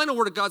 No, the final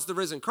word of God's the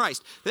risen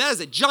Christ. But that is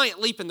a giant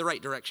leap in the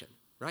right direction,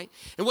 right?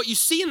 And what you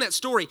see in that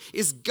story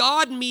is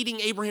God meeting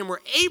Abraham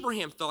where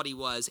Abraham thought he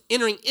was,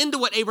 entering into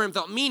what Abraham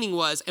thought meaning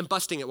was, and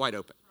busting it wide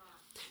open.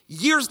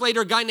 Years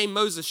later, a guy named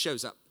Moses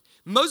shows up.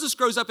 Moses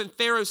grows up in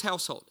Pharaoh's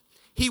household.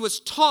 He was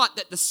taught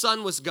that the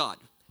sun was God.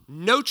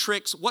 No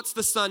tricks. What's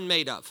the sun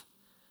made of?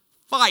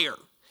 Fire.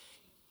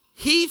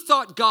 He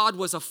thought God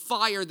was a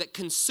fire that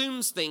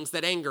consumes things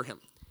that anger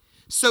him.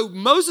 So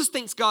Moses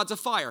thinks God's a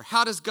fire.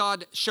 How does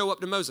God show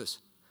up to Moses?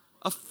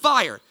 A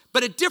fire,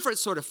 but a different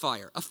sort of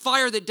fire. A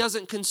fire that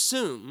doesn't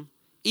consume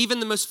even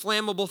the most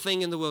flammable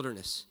thing in the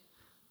wilderness.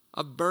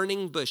 A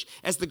burning bush.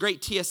 As the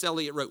great T.S.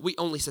 Eliot wrote, we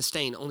only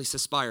sustain, only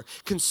suspire,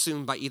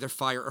 consumed by either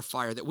fire or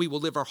fire, that we will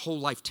live our whole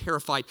life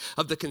terrified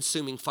of the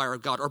consuming fire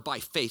of God, or by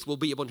faith we'll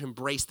be able to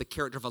embrace the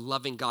character of a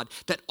loving God,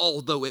 that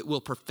although it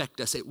will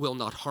perfect us, it will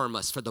not harm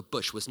us, for the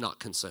bush was not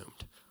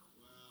consumed.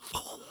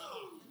 Wow.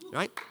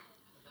 Right?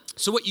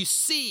 So what you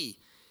see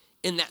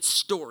in that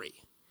story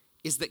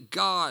is that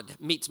God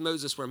meets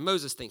Moses where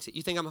Moses thinks it.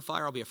 You think I'm a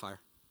fire? I'll be a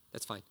fire.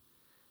 That's fine.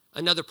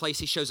 Another place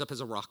he shows up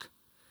as a rock,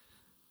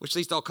 which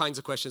leads to all kinds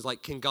of questions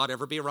like, can God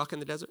ever be a rock in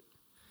the desert?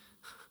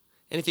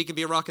 And if he can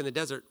be a rock in the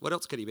desert, what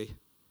else could he be?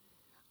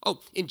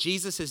 Oh, in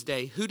Jesus'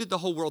 day, who did the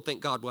whole world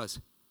think God was?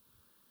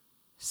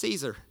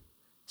 Caesar.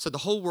 So the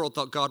whole world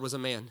thought God was a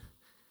man.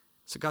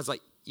 So God's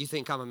like, you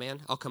think I'm a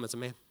man? I'll come as a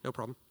man, no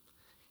problem.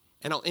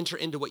 And I'll enter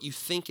into what you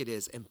think it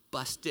is and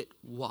bust it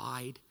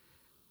wide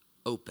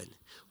open.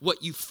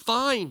 What you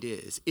find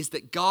is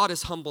that God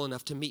is humble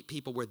enough to meet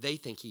people where they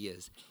think he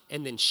is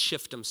and then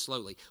shift them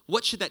slowly.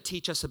 What should that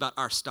teach us about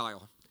our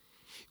style?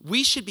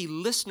 We should be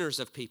listeners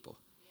of people.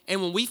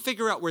 And when we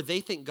figure out where they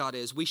think God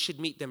is, we should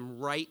meet them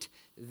right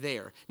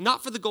there.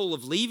 Not for the goal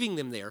of leaving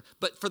them there,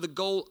 but for the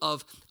goal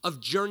of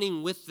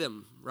journeying with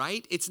them,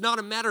 right? It's not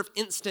a matter of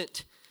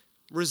instant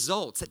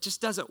results. It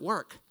just doesn't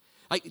work.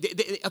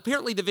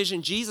 Apparently the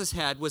vision Jesus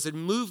had was a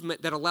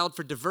movement that allowed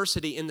for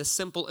diversity in the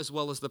simple as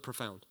well as the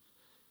profound.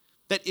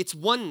 That it's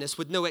oneness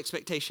with no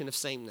expectation of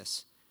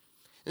sameness.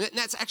 And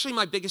that's actually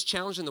my biggest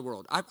challenge in the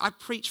world. I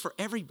preach for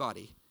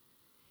everybody.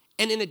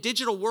 And in a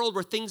digital world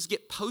where things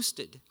get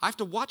posted, I have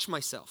to watch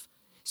myself,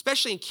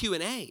 especially in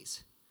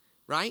Q&As,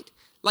 right?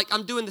 Like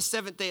I'm doing the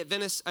Seventh-day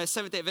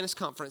Adventist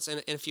conference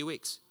in a few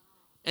weeks.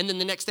 And then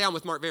the next day I'm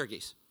with Mark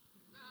Verghese.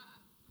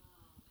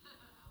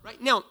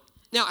 Right? Now,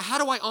 how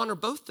do I honor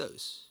both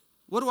those?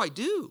 What do I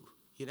do?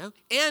 You know?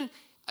 And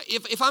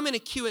if I'm in a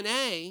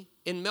Q&A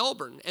in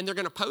Melbourne and they're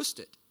going to post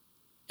it,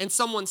 and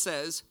someone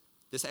says,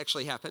 this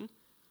actually happened,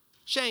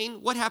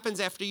 Shane, what happens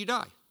after you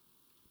die?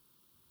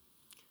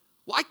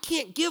 Well, I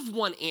can't give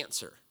one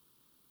answer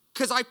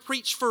because I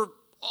preach for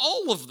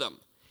all of them.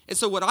 And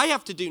so what I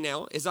have to do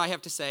now is I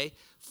have to say,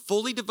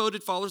 fully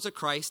devoted followers of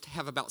Christ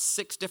have about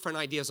 6 different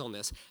ideas on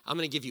this. I'm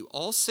going to give you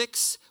all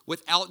 6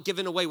 without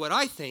giving away what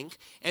I think,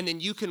 and then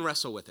you can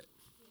wrestle with it,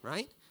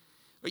 right?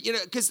 You know,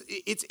 because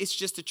it's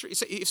just a truth.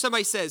 So if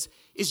somebody says,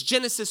 is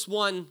Genesis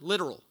 1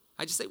 literal?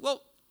 I just say,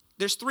 well,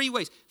 there's 3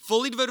 ways.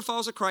 Fully devoted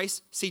followers of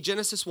Christ see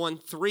Genesis 1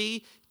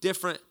 3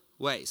 different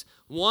ways.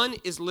 One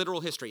is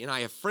literal history, and I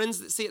have friends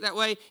that see it that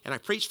way, and I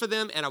preach for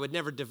them, and I would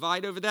never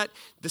divide over that.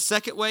 The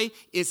second way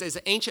is as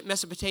ancient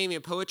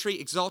Mesopotamian poetry,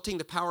 exalting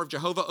the power of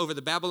Jehovah over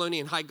the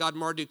Babylonian high god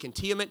Marduk and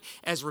Tiamat,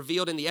 as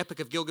revealed in the Epic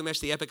of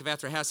Gilgamesh, the Epic of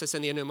Atrahasis,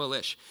 and the Enuma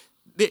Elish.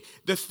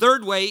 The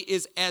third way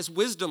is as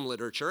wisdom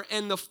literature,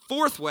 and the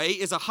fourth way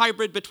is a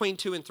hybrid between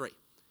 2 and 3.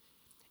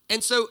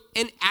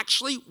 And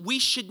actually, we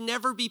should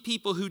never be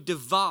people who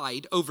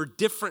divide over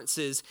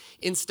differences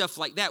in stuff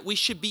like that. We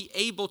should be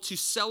able to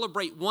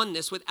celebrate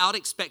oneness without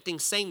expecting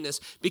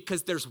sameness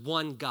because there's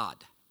one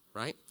God,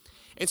 right?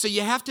 And so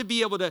you have to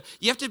be able to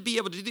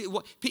do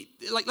what,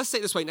 like, let's say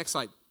it this way, next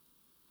slide.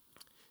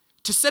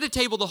 To set a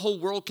table the whole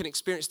world can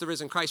experience the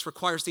risen Christ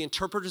requires the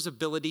interpreter's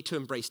ability to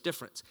embrace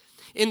difference.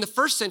 In the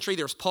first century,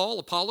 there's Paul,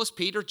 Apollos,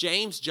 Peter,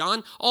 James,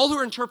 John, all who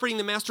are interpreting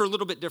the master a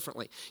little bit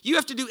differently. You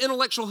have to do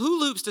intellectual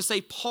hula hoops to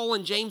say Paul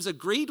and James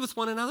agreed with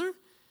one another.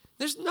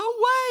 There's no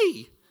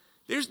way.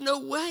 There's no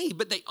way,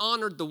 but they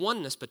honored the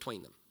oneness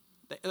between them.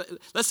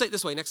 Let's say it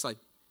this way, next slide.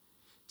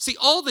 See,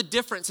 all the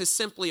difference is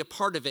simply a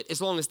part of it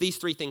as long as these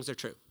 3 things are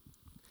true.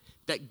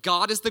 That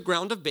God is the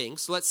ground of being,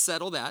 so let's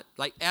settle that.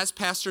 Like, as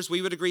pastors,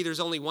 we would agree there's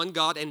only one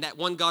God, and that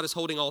one God is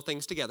holding all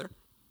things together,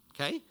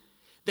 okay?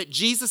 That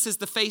Jesus is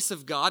the face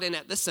of God and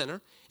at the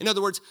center. In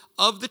other words,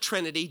 of the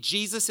Trinity,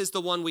 Jesus is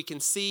the one we can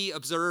see,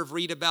 observe,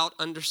 read about,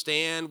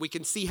 understand. We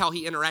can see how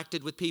he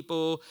interacted with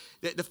people.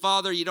 The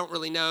Father, you don't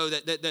really know.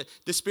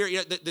 The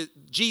Spirit,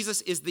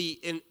 Jesus is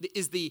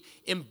the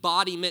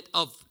embodiment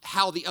of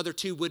how the other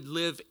 2 would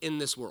live in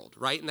this world,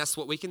 right? And that's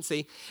what we can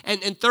see.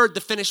 And third,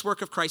 the finished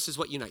work of Christ is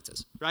what unites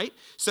us, right?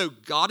 So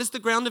God is the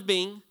ground of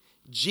being.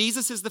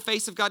 Jesus is the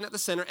face of God and at the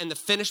center, and the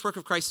finished work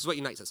of Christ is what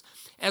unites us.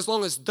 As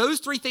long as those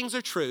 3 things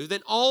are true,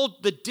 then all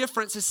the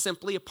difference is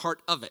simply a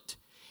part of it.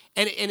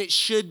 And it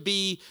should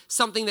be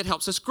something that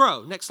helps us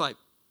grow. Next slide.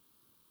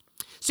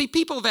 See,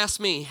 people have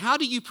asked me, how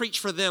do you preach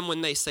for them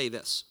when they say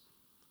this?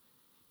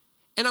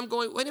 And I'm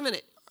going, wait a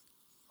minute.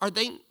 Are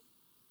they,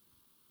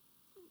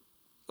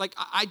 like,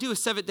 I do a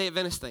Seventh-day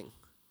Adventist thing.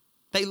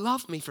 They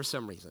love me for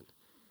some reason.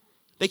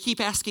 They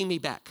keep asking me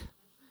back.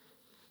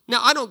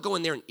 Now, I don't go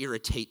in there and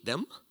irritate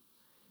them.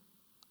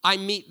 I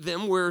meet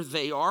them where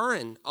they are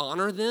and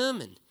honor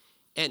them,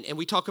 and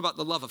we talk about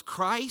the love of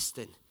Christ,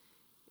 and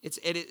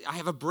I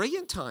have a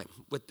brilliant time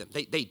with them.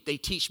 They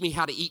teach me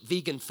how to eat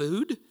vegan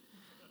food,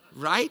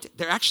 right?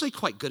 They're actually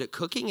quite good at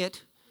cooking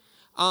it.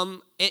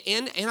 And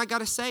I got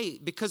to say,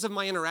 because of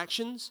my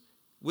interactions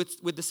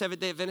with the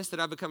Seventh-day Adventists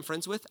that I've become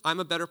friends with, I'm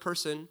a better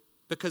person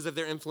because of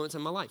their influence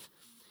in my life,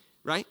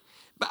 right?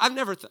 But I've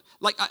never,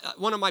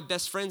 one of my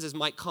best friends is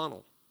Mike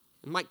Connell.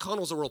 And Mike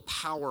Connell's a real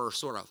power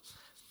sort of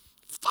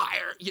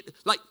fire,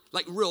 like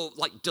real,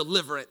 like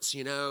deliverance,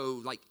 you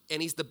know,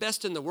 and he's the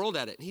best in the world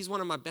at it. And he's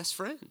one of my best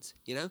friends,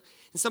 you know.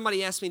 And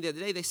somebody asked me the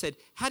other day, they said,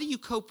 how do you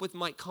cope with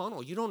Mike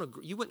Connell? You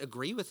wouldn't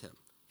agree with him,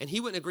 and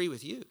he wouldn't agree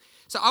with you.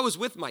 So I was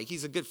with Mike,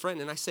 he's a good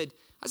friend, and I said,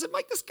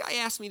 Mike, this guy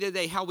asked me the other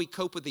day how we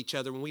cope with each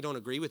other when we don't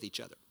agree with each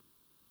other.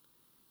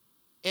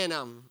 And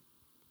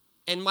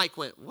Mike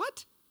went,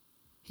 what?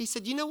 He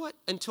said, you know what?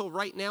 Until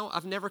right now,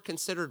 I've never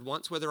considered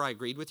once whether I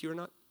agreed with you or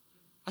not.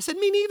 I said,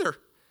 me neither.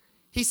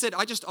 He said,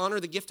 I just honor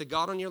the gift of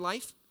God on your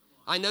life.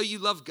 I know you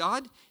love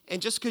God,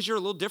 and just because you're a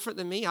little different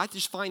than me, I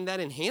just find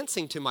that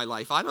enhancing to my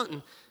life. I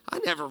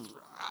never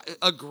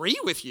agree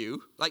with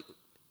you. Like,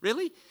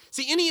 really?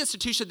 See, any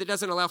institution that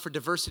doesn't allow for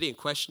diversity and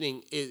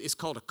questioning is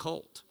called a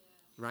cult,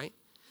 right?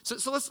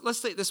 So let's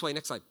say it this way.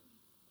 Next slide.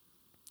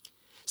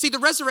 See, the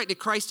resurrected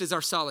Christ is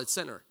our solid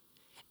center.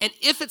 And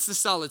if it's the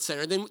solid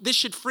center, then this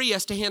should free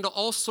us to handle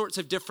all sorts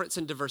of difference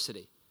and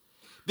diversity.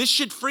 This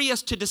should free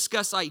us to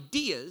discuss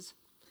ideas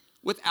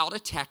without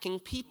attacking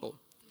people.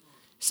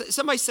 So,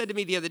 somebody said to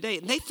me the other day,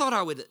 and they thought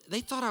I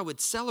would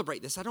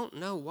celebrate this. I don't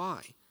know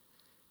why,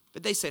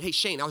 but they said, "Hey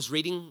Shane, I was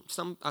reading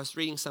some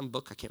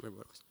book. I can't remember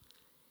what it was,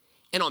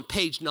 and on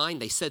page 9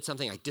 they said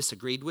something I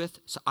disagreed with.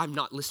 So I'm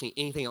not listening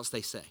to anything else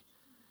they say."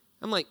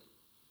 I'm like,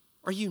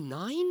 "Are you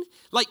 9?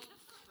 Like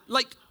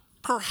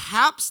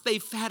perhaps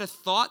they've had a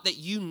thought that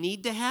you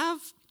need to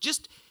have.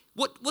 Just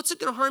what's it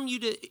going to harm you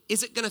to?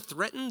 Is it going to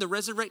threaten the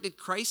resurrected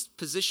Christ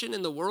position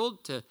in the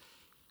world to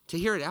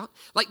hear it out?"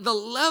 Like the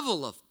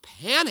level of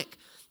panic.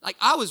 Like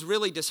I was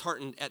really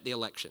disheartened at the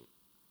election.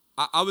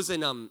 I was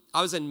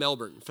in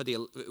Melbourne for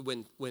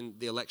when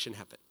the election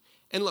happened.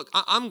 And look,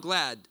 I'm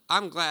glad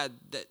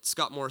that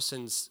Scott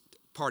Morrison's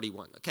party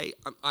won. Okay,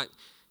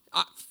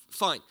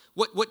 fine.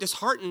 What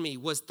disheartened me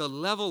was the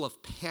level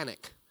of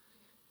panic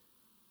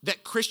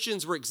that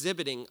Christians were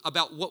exhibiting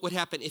about what would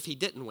happen if he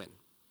didn't win.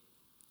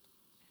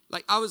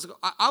 Like I was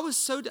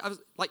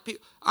like,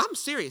 I'm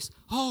serious.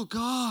 Oh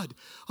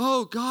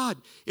God.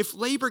 If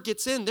labor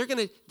gets in,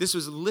 this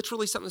was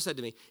literally something said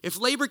to me. If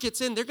labor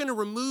gets in, they're going to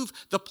remove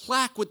the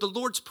plaque with the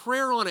Lord's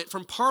Prayer on it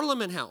from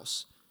Parliament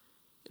House.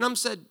 And I'm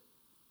said,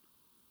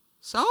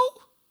 so?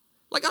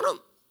 Like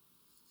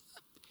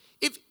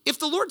if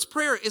the Lord's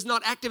Prayer is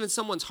not active in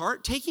someone's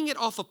heart, taking it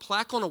off a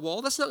plaque on a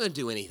wall, that's not going to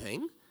do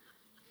anything.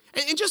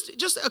 And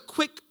just a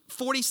quick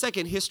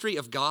 40-second history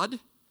of God.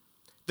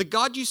 The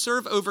God you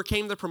serve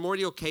overcame the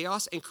primordial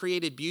chaos and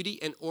created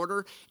beauty and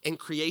order and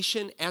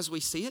creation as we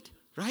see it,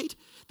 right?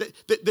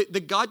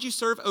 The God you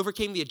serve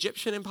overcame the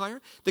Egyptian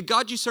empire. The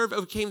God you serve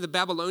overcame the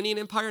Babylonian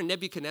empire,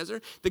 Nebuchadnezzar.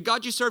 The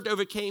God you served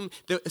overcame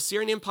the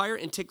Assyrian empire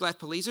and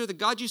Tiglath-Pileser. The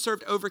God you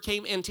served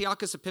overcame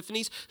Antiochus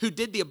Epiphanes, who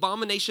did the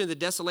abomination of the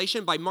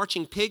desolation by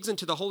marching pigs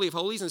into the Holy of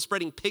Holies and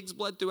spreading pig's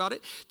blood throughout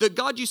it. The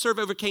God you serve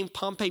overcame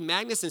Pompey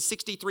Magnus in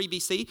 63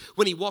 BC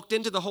when he walked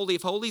into the Holy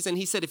of Holies and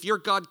he said, if your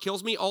God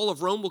kills me, all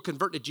of Rome will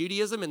convert to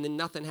Judaism, and then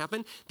nothing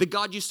happened. The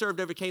God you served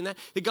overcame that.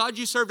 The God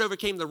you served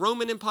overcame the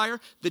Roman Empire,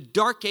 the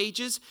Dark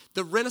Ages,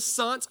 the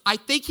Renaissance. I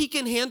think he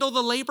can handle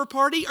the Labor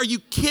Party. Are you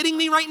kidding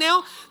me right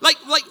now? Like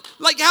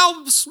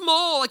how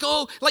small,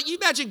 like you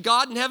imagine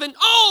God in heaven.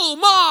 Oh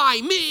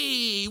my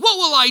me, what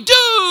will I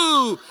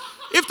do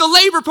if the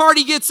Labor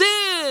Party gets in?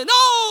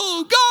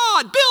 Oh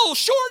God, Bill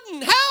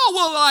Shorten, how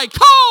will I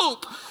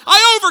cope?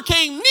 I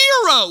overcame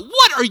Nero.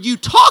 What are you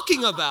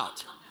talking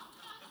about?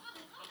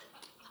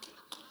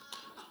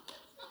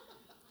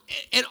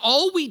 And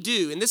all we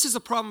do, and this is a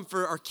problem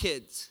for our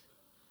kids,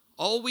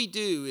 all we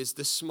do is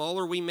the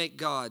smaller we make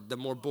God, the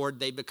more bored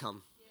they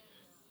become.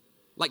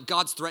 Like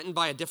God's threatened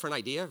by a different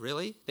idea,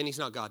 really? Then he's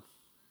not God.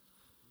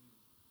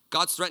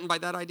 God's threatened by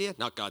that idea?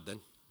 Not God then.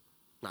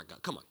 Not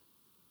God. Come on.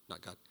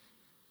 Not God.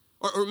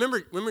 Or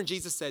remember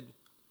Jesus said,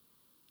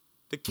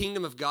 the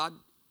kingdom of God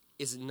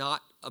is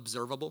not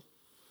observable.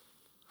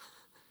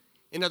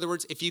 In other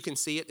words, if you can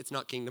see it, it's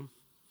not kingdom.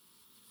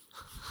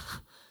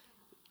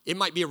 It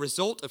might be a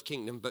result of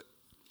kingdom, but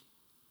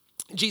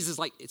Jesus,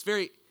 it's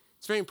very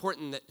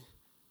important that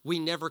we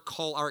never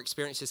call our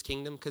experiences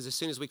kingdom, because as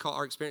soon as we call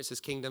our experiences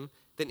kingdom,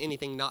 then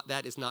anything not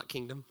that is not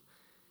kingdom.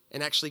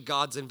 And actually,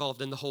 God's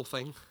involved in the whole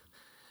thing.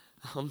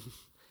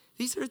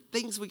 These are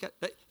things we got.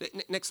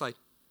 Next slide.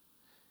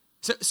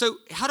 So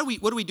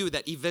what do we do with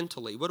that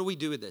eventally? What do we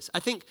do with this? I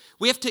think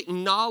we have to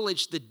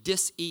acknowledge the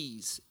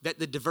dis-ease that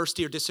the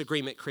diversity or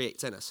disagreement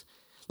creates in us.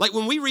 Like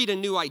when we read a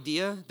new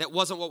idea that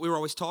wasn't what we were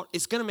always taught,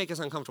 it's going to make us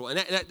uncomfortable. And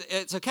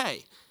it's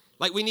okay.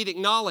 Like we need to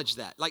acknowledge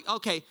that. Like,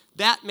 okay,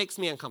 that makes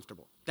me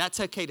uncomfortable.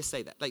 That's okay to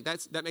say that. Like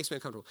that makes me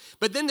uncomfortable.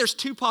 But then there's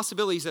two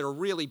possibilities that are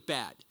really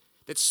bad.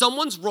 That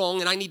someone's wrong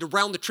and I need to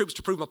round the troops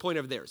to prove my point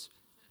over theirs.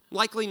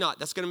 Likely not.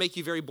 That's going to make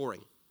you very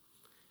boring.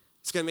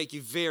 It's going to make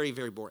you very,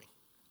 very boring.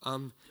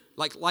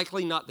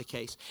 Likely not the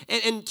case.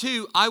 And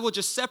two, I will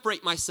just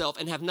separate myself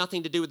and have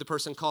nothing to do with the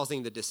person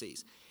causing the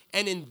disease.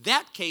 And in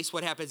that case,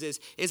 what happens is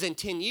in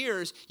 10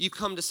 years, you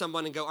come to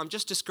someone and go, I'm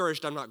just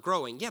discouraged, I'm not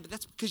growing. Yeah, but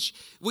that's because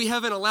we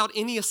haven't allowed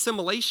any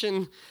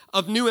assimilation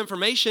of new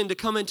information to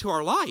come into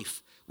our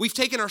life. We've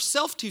taken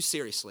ourselves too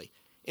seriously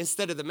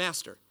instead of the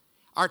master.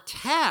 Our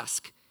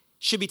task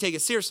should be taken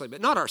seriously,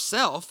 but not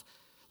ourselves.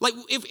 Like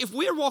if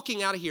we're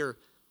walking out of here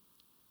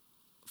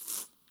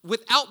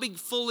without being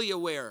fully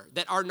aware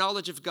that our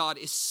knowledge of God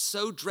is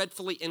so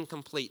dreadfully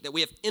incomplete that we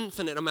have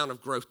infinite amount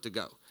of growth to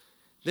go,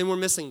 then we're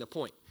missing the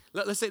point.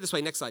 Let's say it this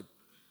way. Next slide.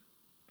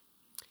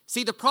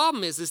 See, the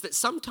problem is that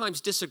sometimes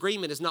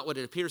disagreement is not what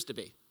it appears to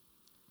be.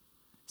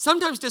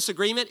 Sometimes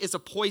disagreement is a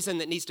poison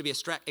that needs to be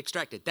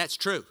extracted. That's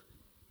true.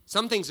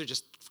 Some things are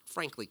just,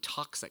 frankly,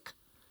 toxic.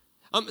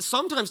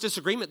 Sometimes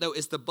disagreement, though,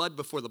 is the bud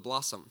before the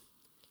blossom.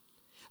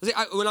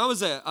 When I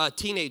was a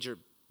teenager,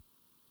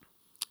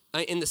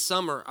 in the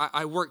summer,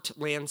 I worked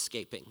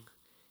landscaping.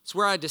 It's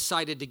where I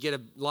decided to get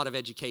a lot of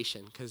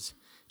education because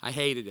I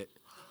hated it.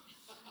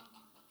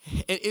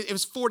 It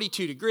was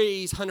 42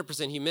 degrees,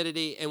 100%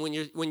 humidity, and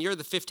when you're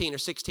the 15 or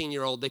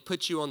 16-year-old, they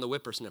put you on the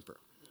whippersnapper,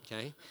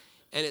 okay?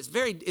 And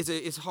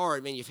it's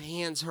hard, man. Your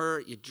hands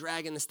hurt. You're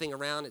dragging this thing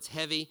around. It's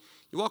heavy.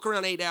 You walk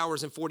around 8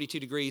 hours in 42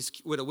 degrees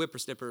with a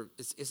whippersnapper.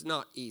 It's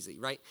not easy,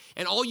 right?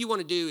 And all you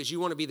want to do is you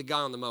want to be the guy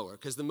on the mower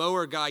because the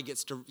mower guy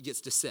gets to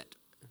sit,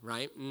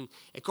 right? And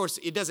of course,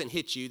 it doesn't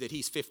hit you that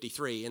he's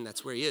 53 and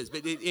that's where he is.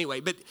 But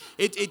anyway,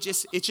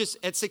 it's just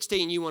at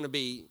 16 you want to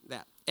be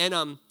that.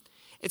 And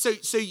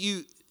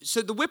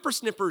so the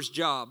whippersnapper's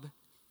job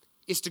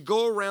is to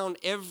go around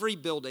every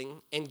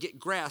building and get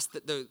grass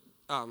that the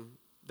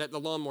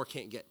lawnmower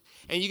can't get.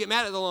 And you get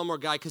mad at the lawnmower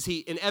guy because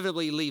he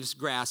inevitably leaves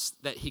grass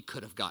that he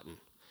could have gotten,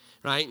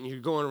 right? And you're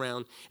going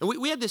around. And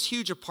we had this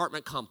huge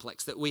apartment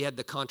complex that we had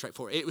the contract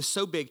for. It was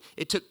so big,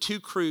 it took 2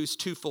 crews,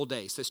 2 full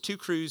days. So it's 2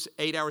 crews,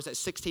 8 hours, that's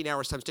 16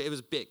 hours times 2. It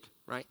was big,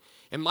 right?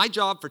 And my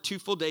job for 2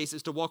 full days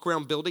is to walk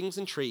around buildings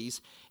and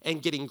trees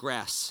and getting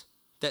grass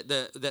that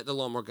the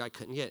lawnmower guy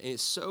couldn't get. And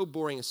it's so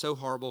boring and so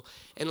horrible.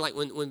 And like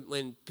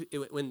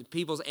when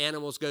people's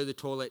animals go to the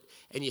toilet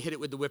and you hit it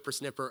with the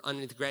whippersnapper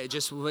underneath the grass,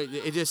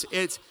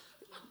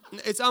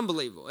 it's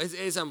unbelievable.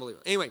 It's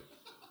unbelievable. Anyway,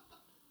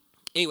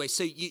 Anyway,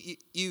 so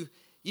you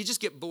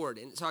just get bored.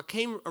 And so I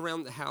came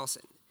around the house,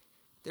 and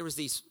there was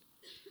these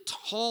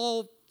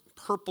tall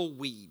purple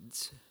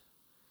weeds.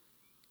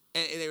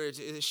 And they were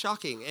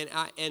shocking.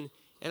 And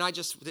I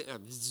just,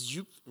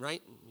 zoop,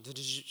 right?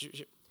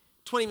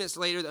 20 minutes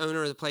later, the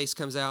owner of the place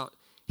comes out.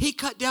 He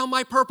cut down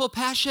my purple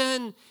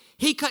passion.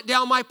 He cut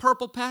down my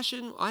purple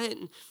passion.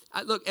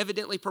 Look,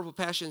 evidently purple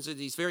passions are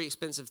these very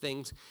expensive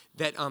things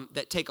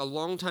that take a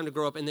long time to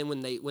grow up. And then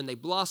when they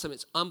blossom,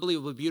 it's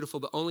unbelievably beautiful,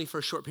 but only for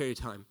a short period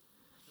of time.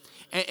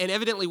 And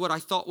evidently what I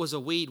thought was a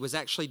weed was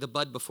actually the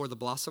bud before the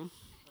blossom.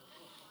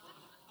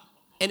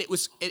 And it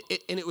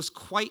was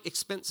quite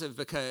expensive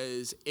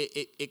because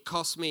it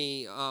cost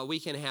me a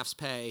week and a half's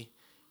pay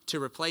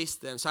to replace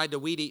them. So I had to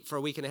weed eat for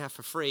a week and a half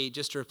for free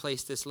just to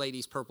replace this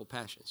lady's purple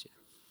passions. You know?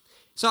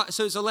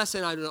 So it's a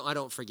lesson I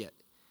don't forget.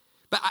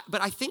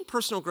 But I think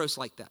personal growth's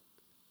like that.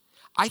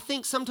 I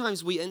think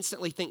sometimes we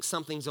instantly think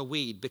something's a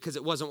weed because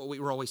it wasn't what we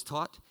were always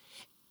taught.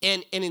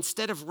 And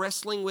instead of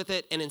wrestling with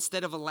it and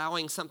instead of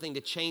allowing something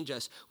to change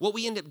us, what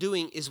we end up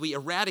doing is we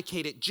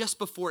eradicate it just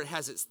before it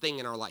has its thing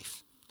in our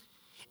life.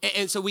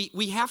 And so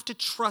we have to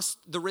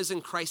trust the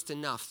risen Christ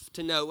enough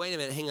to know, wait a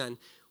minute, hang on,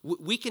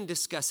 we can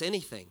discuss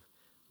anything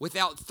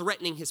without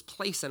threatening his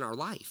place in our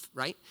life,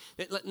 right?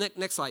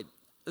 Next slide.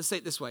 Let's say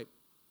it this way.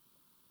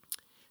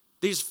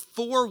 There's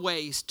 4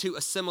 ways to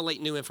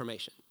assimilate new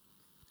information.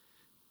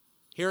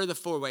 Here are the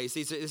 4 ways.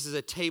 This is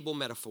a table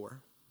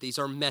metaphor. These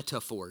are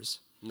metaphors,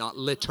 not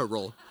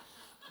literal.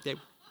 Okay.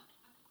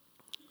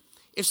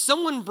 If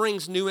someone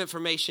brings new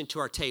information to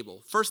our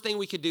table, first thing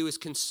we could do is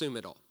consume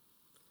it all.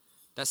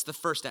 That's the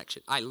first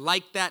action. I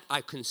like that,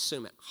 I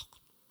consume it.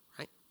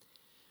 Right?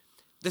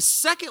 The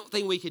second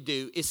thing we could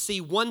do is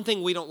see one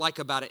thing we don't like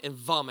about it and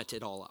vomit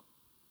it all up.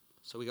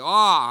 So we go,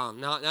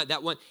 no,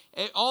 that one,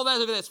 all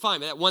that's fine,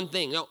 but that one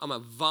thing, no, I'm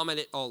going to vomit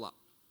it all up.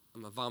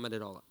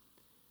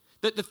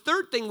 The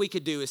third thing we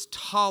could do is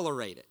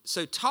tolerate it.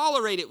 So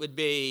tolerate it would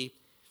be,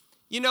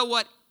 you know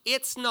what,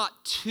 it's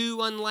not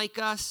too unlike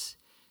us.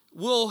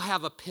 We'll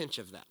have a pinch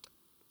of that.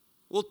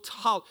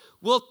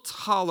 We'll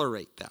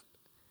tolerate that.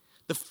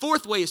 The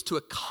fourth way is to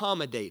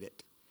accommodate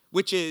it,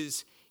 which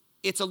is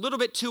it's a little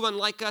bit too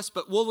unlike us,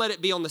 but we'll let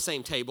it be on the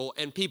same table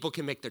and people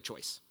can make their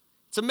choice.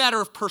 It's a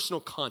matter of personal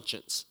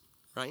conscience,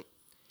 right?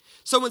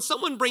 So when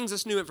someone brings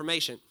us new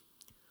information,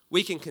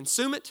 we can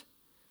consume it,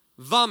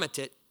 vomit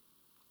it,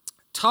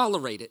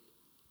 tolerate it,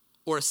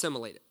 or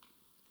assimilate it.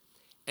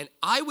 And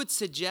I would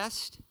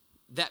suggest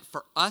that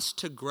for us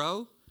to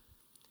grow,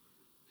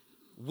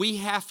 we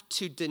have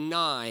to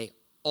deny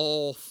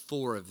all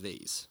 4 of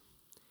these.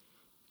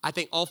 I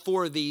think all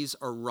 4 of these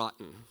are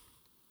rotten,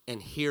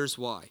 and here's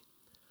why.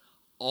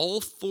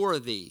 All 4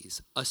 of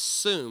these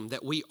assume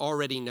that we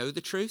already know the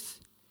truth,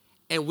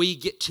 and we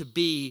get to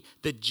be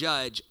the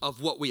judge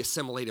of what we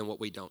assimilate and what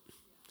we don't.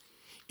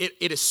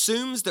 It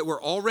assumes that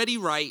we're already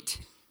right,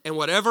 and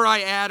whatever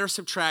I add or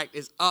subtract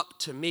is up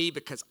to me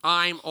because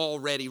I'm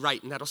already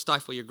right, and that'll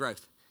stifle your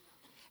growth.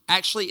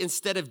 Actually,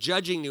 instead of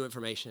judging new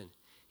information,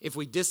 if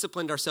we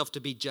disciplined ourselves to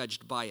be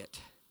judged by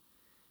it,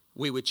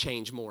 we would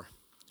change more.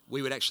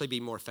 We would actually be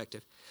more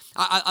effective.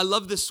 I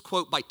love this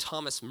quote by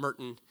Thomas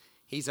Merton.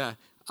 He's a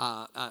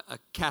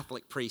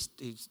Catholic priest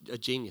who's a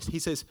genius. He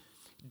says,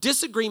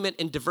 disagreement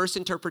and diverse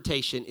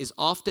interpretation is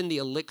often the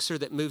elixir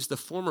that moves the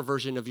former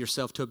version of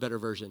yourself to a better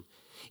version.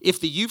 If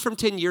the you from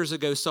 10 years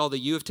ago saw the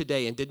you of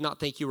today and did not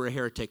think you were a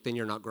heretic, then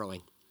you're not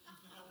growing.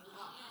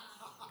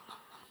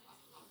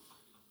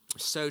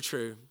 So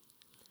true.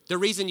 The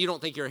reason you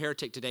don't think you're a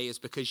heretic today is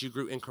because you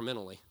grew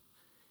incrementally.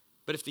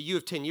 But if the you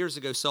of 10 years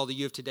ago saw the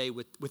you of today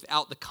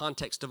without the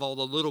context of all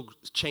the little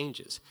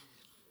changes,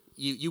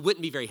 you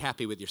wouldn't be very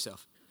happy with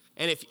yourself.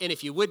 And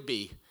if you would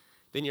be,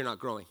 then you're not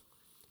growing.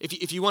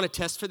 If you want to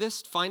test for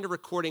this, find a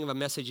recording of a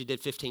message you did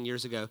 15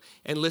 years ago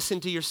and listen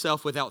to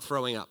yourself without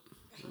throwing up,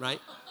 right?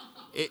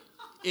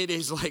 It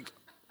is like,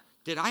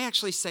 did I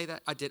actually say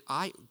that? Did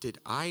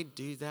I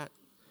do that?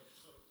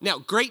 Now,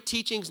 great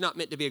teaching is not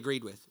meant to be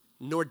agreed with,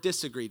 nor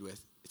disagreed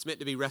with. It's meant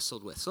to be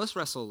wrestled with. So let's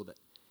wrestle a little bit.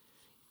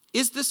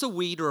 Is this a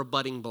weed or a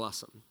budding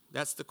blossom?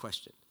 That's the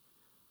question.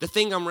 The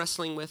thing I'm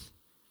wrestling with.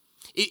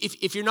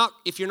 If you're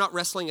not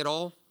wrestling at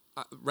all,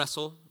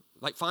 wrestle.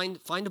 Like find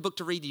a book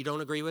to read you don't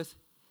agree with.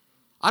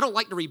 I don't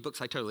like to read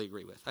books I totally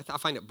agree with. I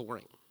find it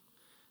boring.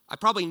 I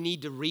probably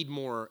need to read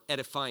more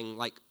edifying,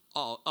 like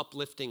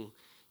uplifting.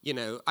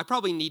 I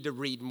probably need to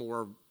read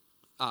more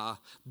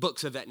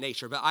books of that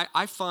nature. But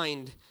I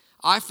find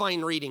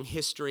reading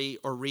history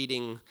or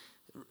reading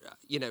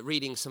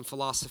some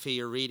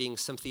philosophy or reading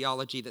some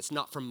theology that's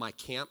not from my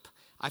camp,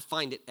 I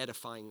find it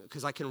edifying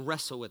because I can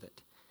wrestle with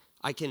it.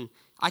 I can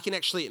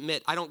actually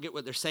admit I don't get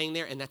what they're saying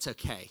there, and that's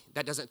okay.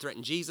 That doesn't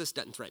threaten Jesus,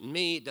 doesn't threaten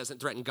me, it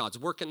doesn't threaten God's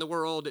work in the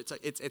world.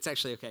 It's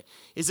actually okay.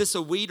 Is this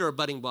a weed or a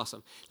budding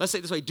blossom? Let's say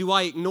it this way. Do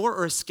I ignore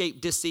or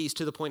escape disease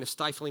to the point of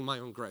stifling my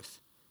own growth?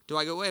 Do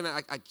I go, wait a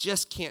minute, I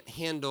just can't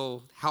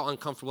handle how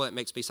uncomfortable that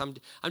makes me, so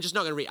I'm just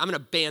not going to read. I'm going to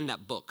ban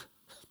that book.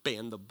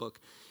 Ban the book.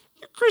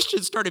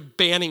 Christians started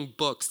banning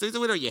books.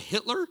 What are you,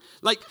 Hitler?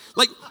 Like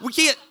we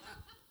can't.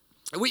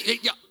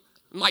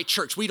 My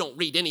church, we don't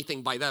read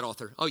anything by that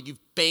author. Oh, you've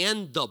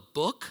banned the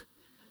book?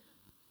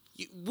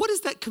 What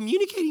is that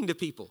communicating to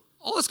people?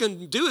 All it's going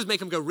to do is make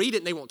them go read it,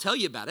 and they won't tell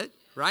you about it,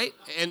 right?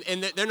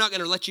 And they're not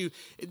going to let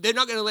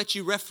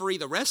you referee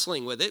the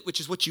wrestling with it, which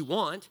is what you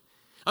want.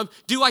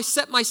 Do I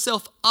set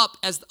myself up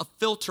as a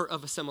filter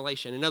of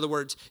assimilation? In other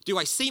words, do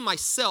I see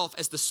myself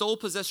as the sole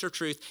possessor of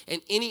truth,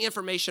 and any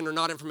information or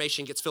not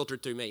information gets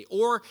filtered through me?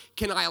 Or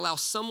can I allow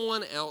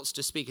someone else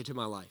to speak into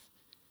my life?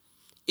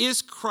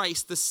 Is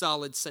Christ the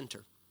solid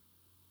center?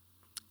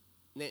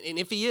 And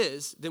if he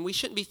is, then we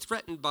shouldn't be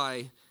threatened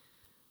by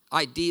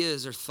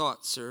ideas or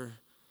thoughts or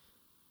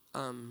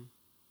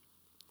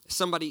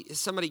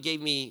somebody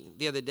gave me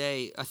the other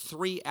day a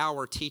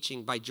 3-hour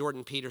teaching by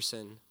Jordan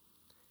Peterson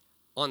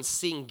on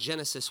seeing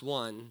Genesis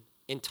 1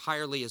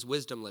 entirely as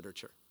wisdom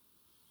literature.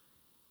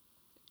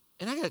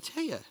 And I got to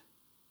tell you,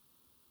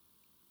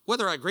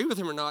 whether I agree with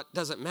him or not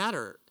doesn't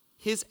matter.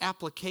 His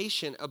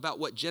application about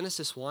what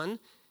Genesis 1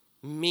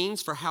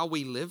 means for how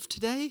we live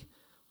today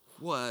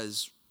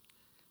was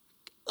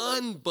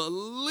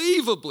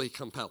unbelievably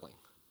compelling.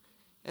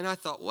 And I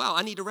thought, wow,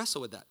 I need to wrestle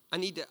with that.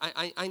 I'm going to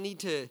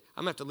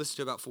have to listen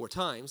to it about 4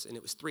 times, and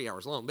it was 3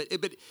 hours long. But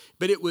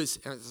it was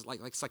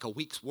like a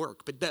week's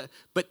work.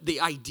 But the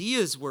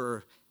ideas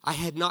were, I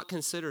had not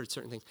considered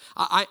certain things.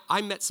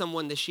 I met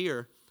someone this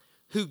year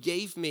who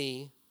gave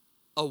me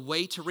a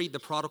way to read The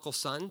Prodigal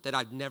Son that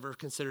I've never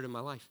considered in my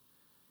life.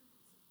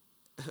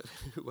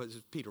 It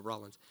was Peter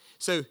Rollins.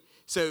 So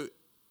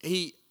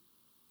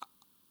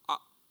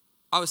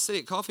I was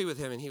sitting at coffee with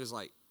him, and he was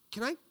like,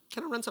 Can I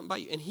run something by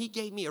you? And he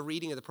gave me a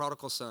reading of The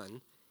Prodigal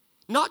Son,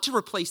 not to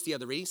replace the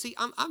other readings. See,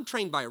 I'm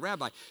trained by a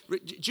rabbi.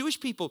 Jewish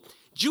people,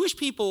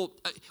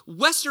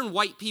 Western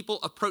white people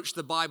approach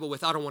the Bible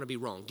with, I don't want to be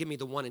wrong. Give me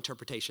the one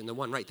interpretation, the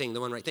one right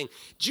thing.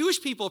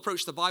 Jewish people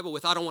approach the Bible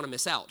with, I don't want to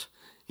miss out.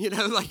 You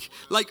know,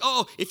 like,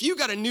 oh, if you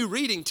got a new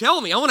reading,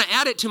 tell me. I want to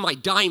add it to my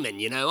diamond,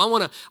 you know. I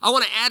want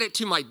to add it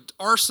to my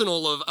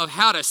arsenal of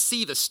how to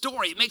see the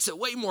story. It makes it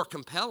way more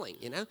compelling,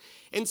 you know.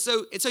 And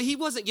so he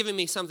wasn't giving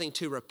me something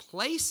to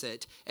replace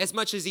it as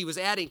much as he was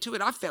adding to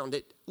it. I found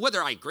it,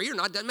 whether I agree or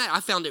not, doesn't matter.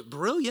 I found it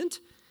brilliant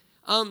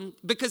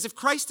because if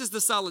Christ is the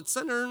solid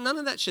center, none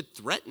of that should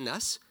threaten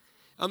us.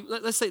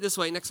 Let's say it this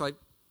way. Next slide.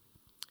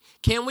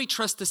 Can we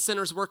trust the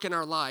sinner's work in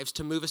our lives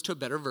to move us to a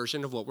better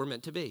version of what we're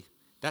meant to be?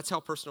 That's how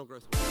personal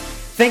growth works.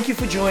 Thank you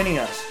for joining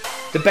us.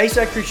 The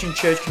Bayside Christian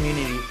Church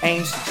community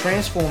aims to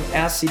transform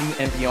our city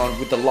and beyond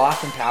with the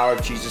life and power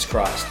of Jesus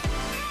Christ.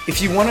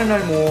 If you want to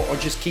know more or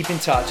just keep in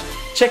touch,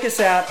 check us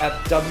out at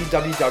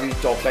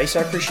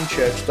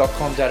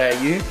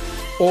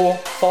www.baysidechristianchurch.com.au or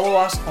follow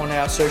us on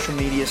our social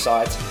media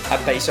sites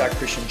at Bayside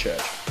Christian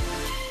Church.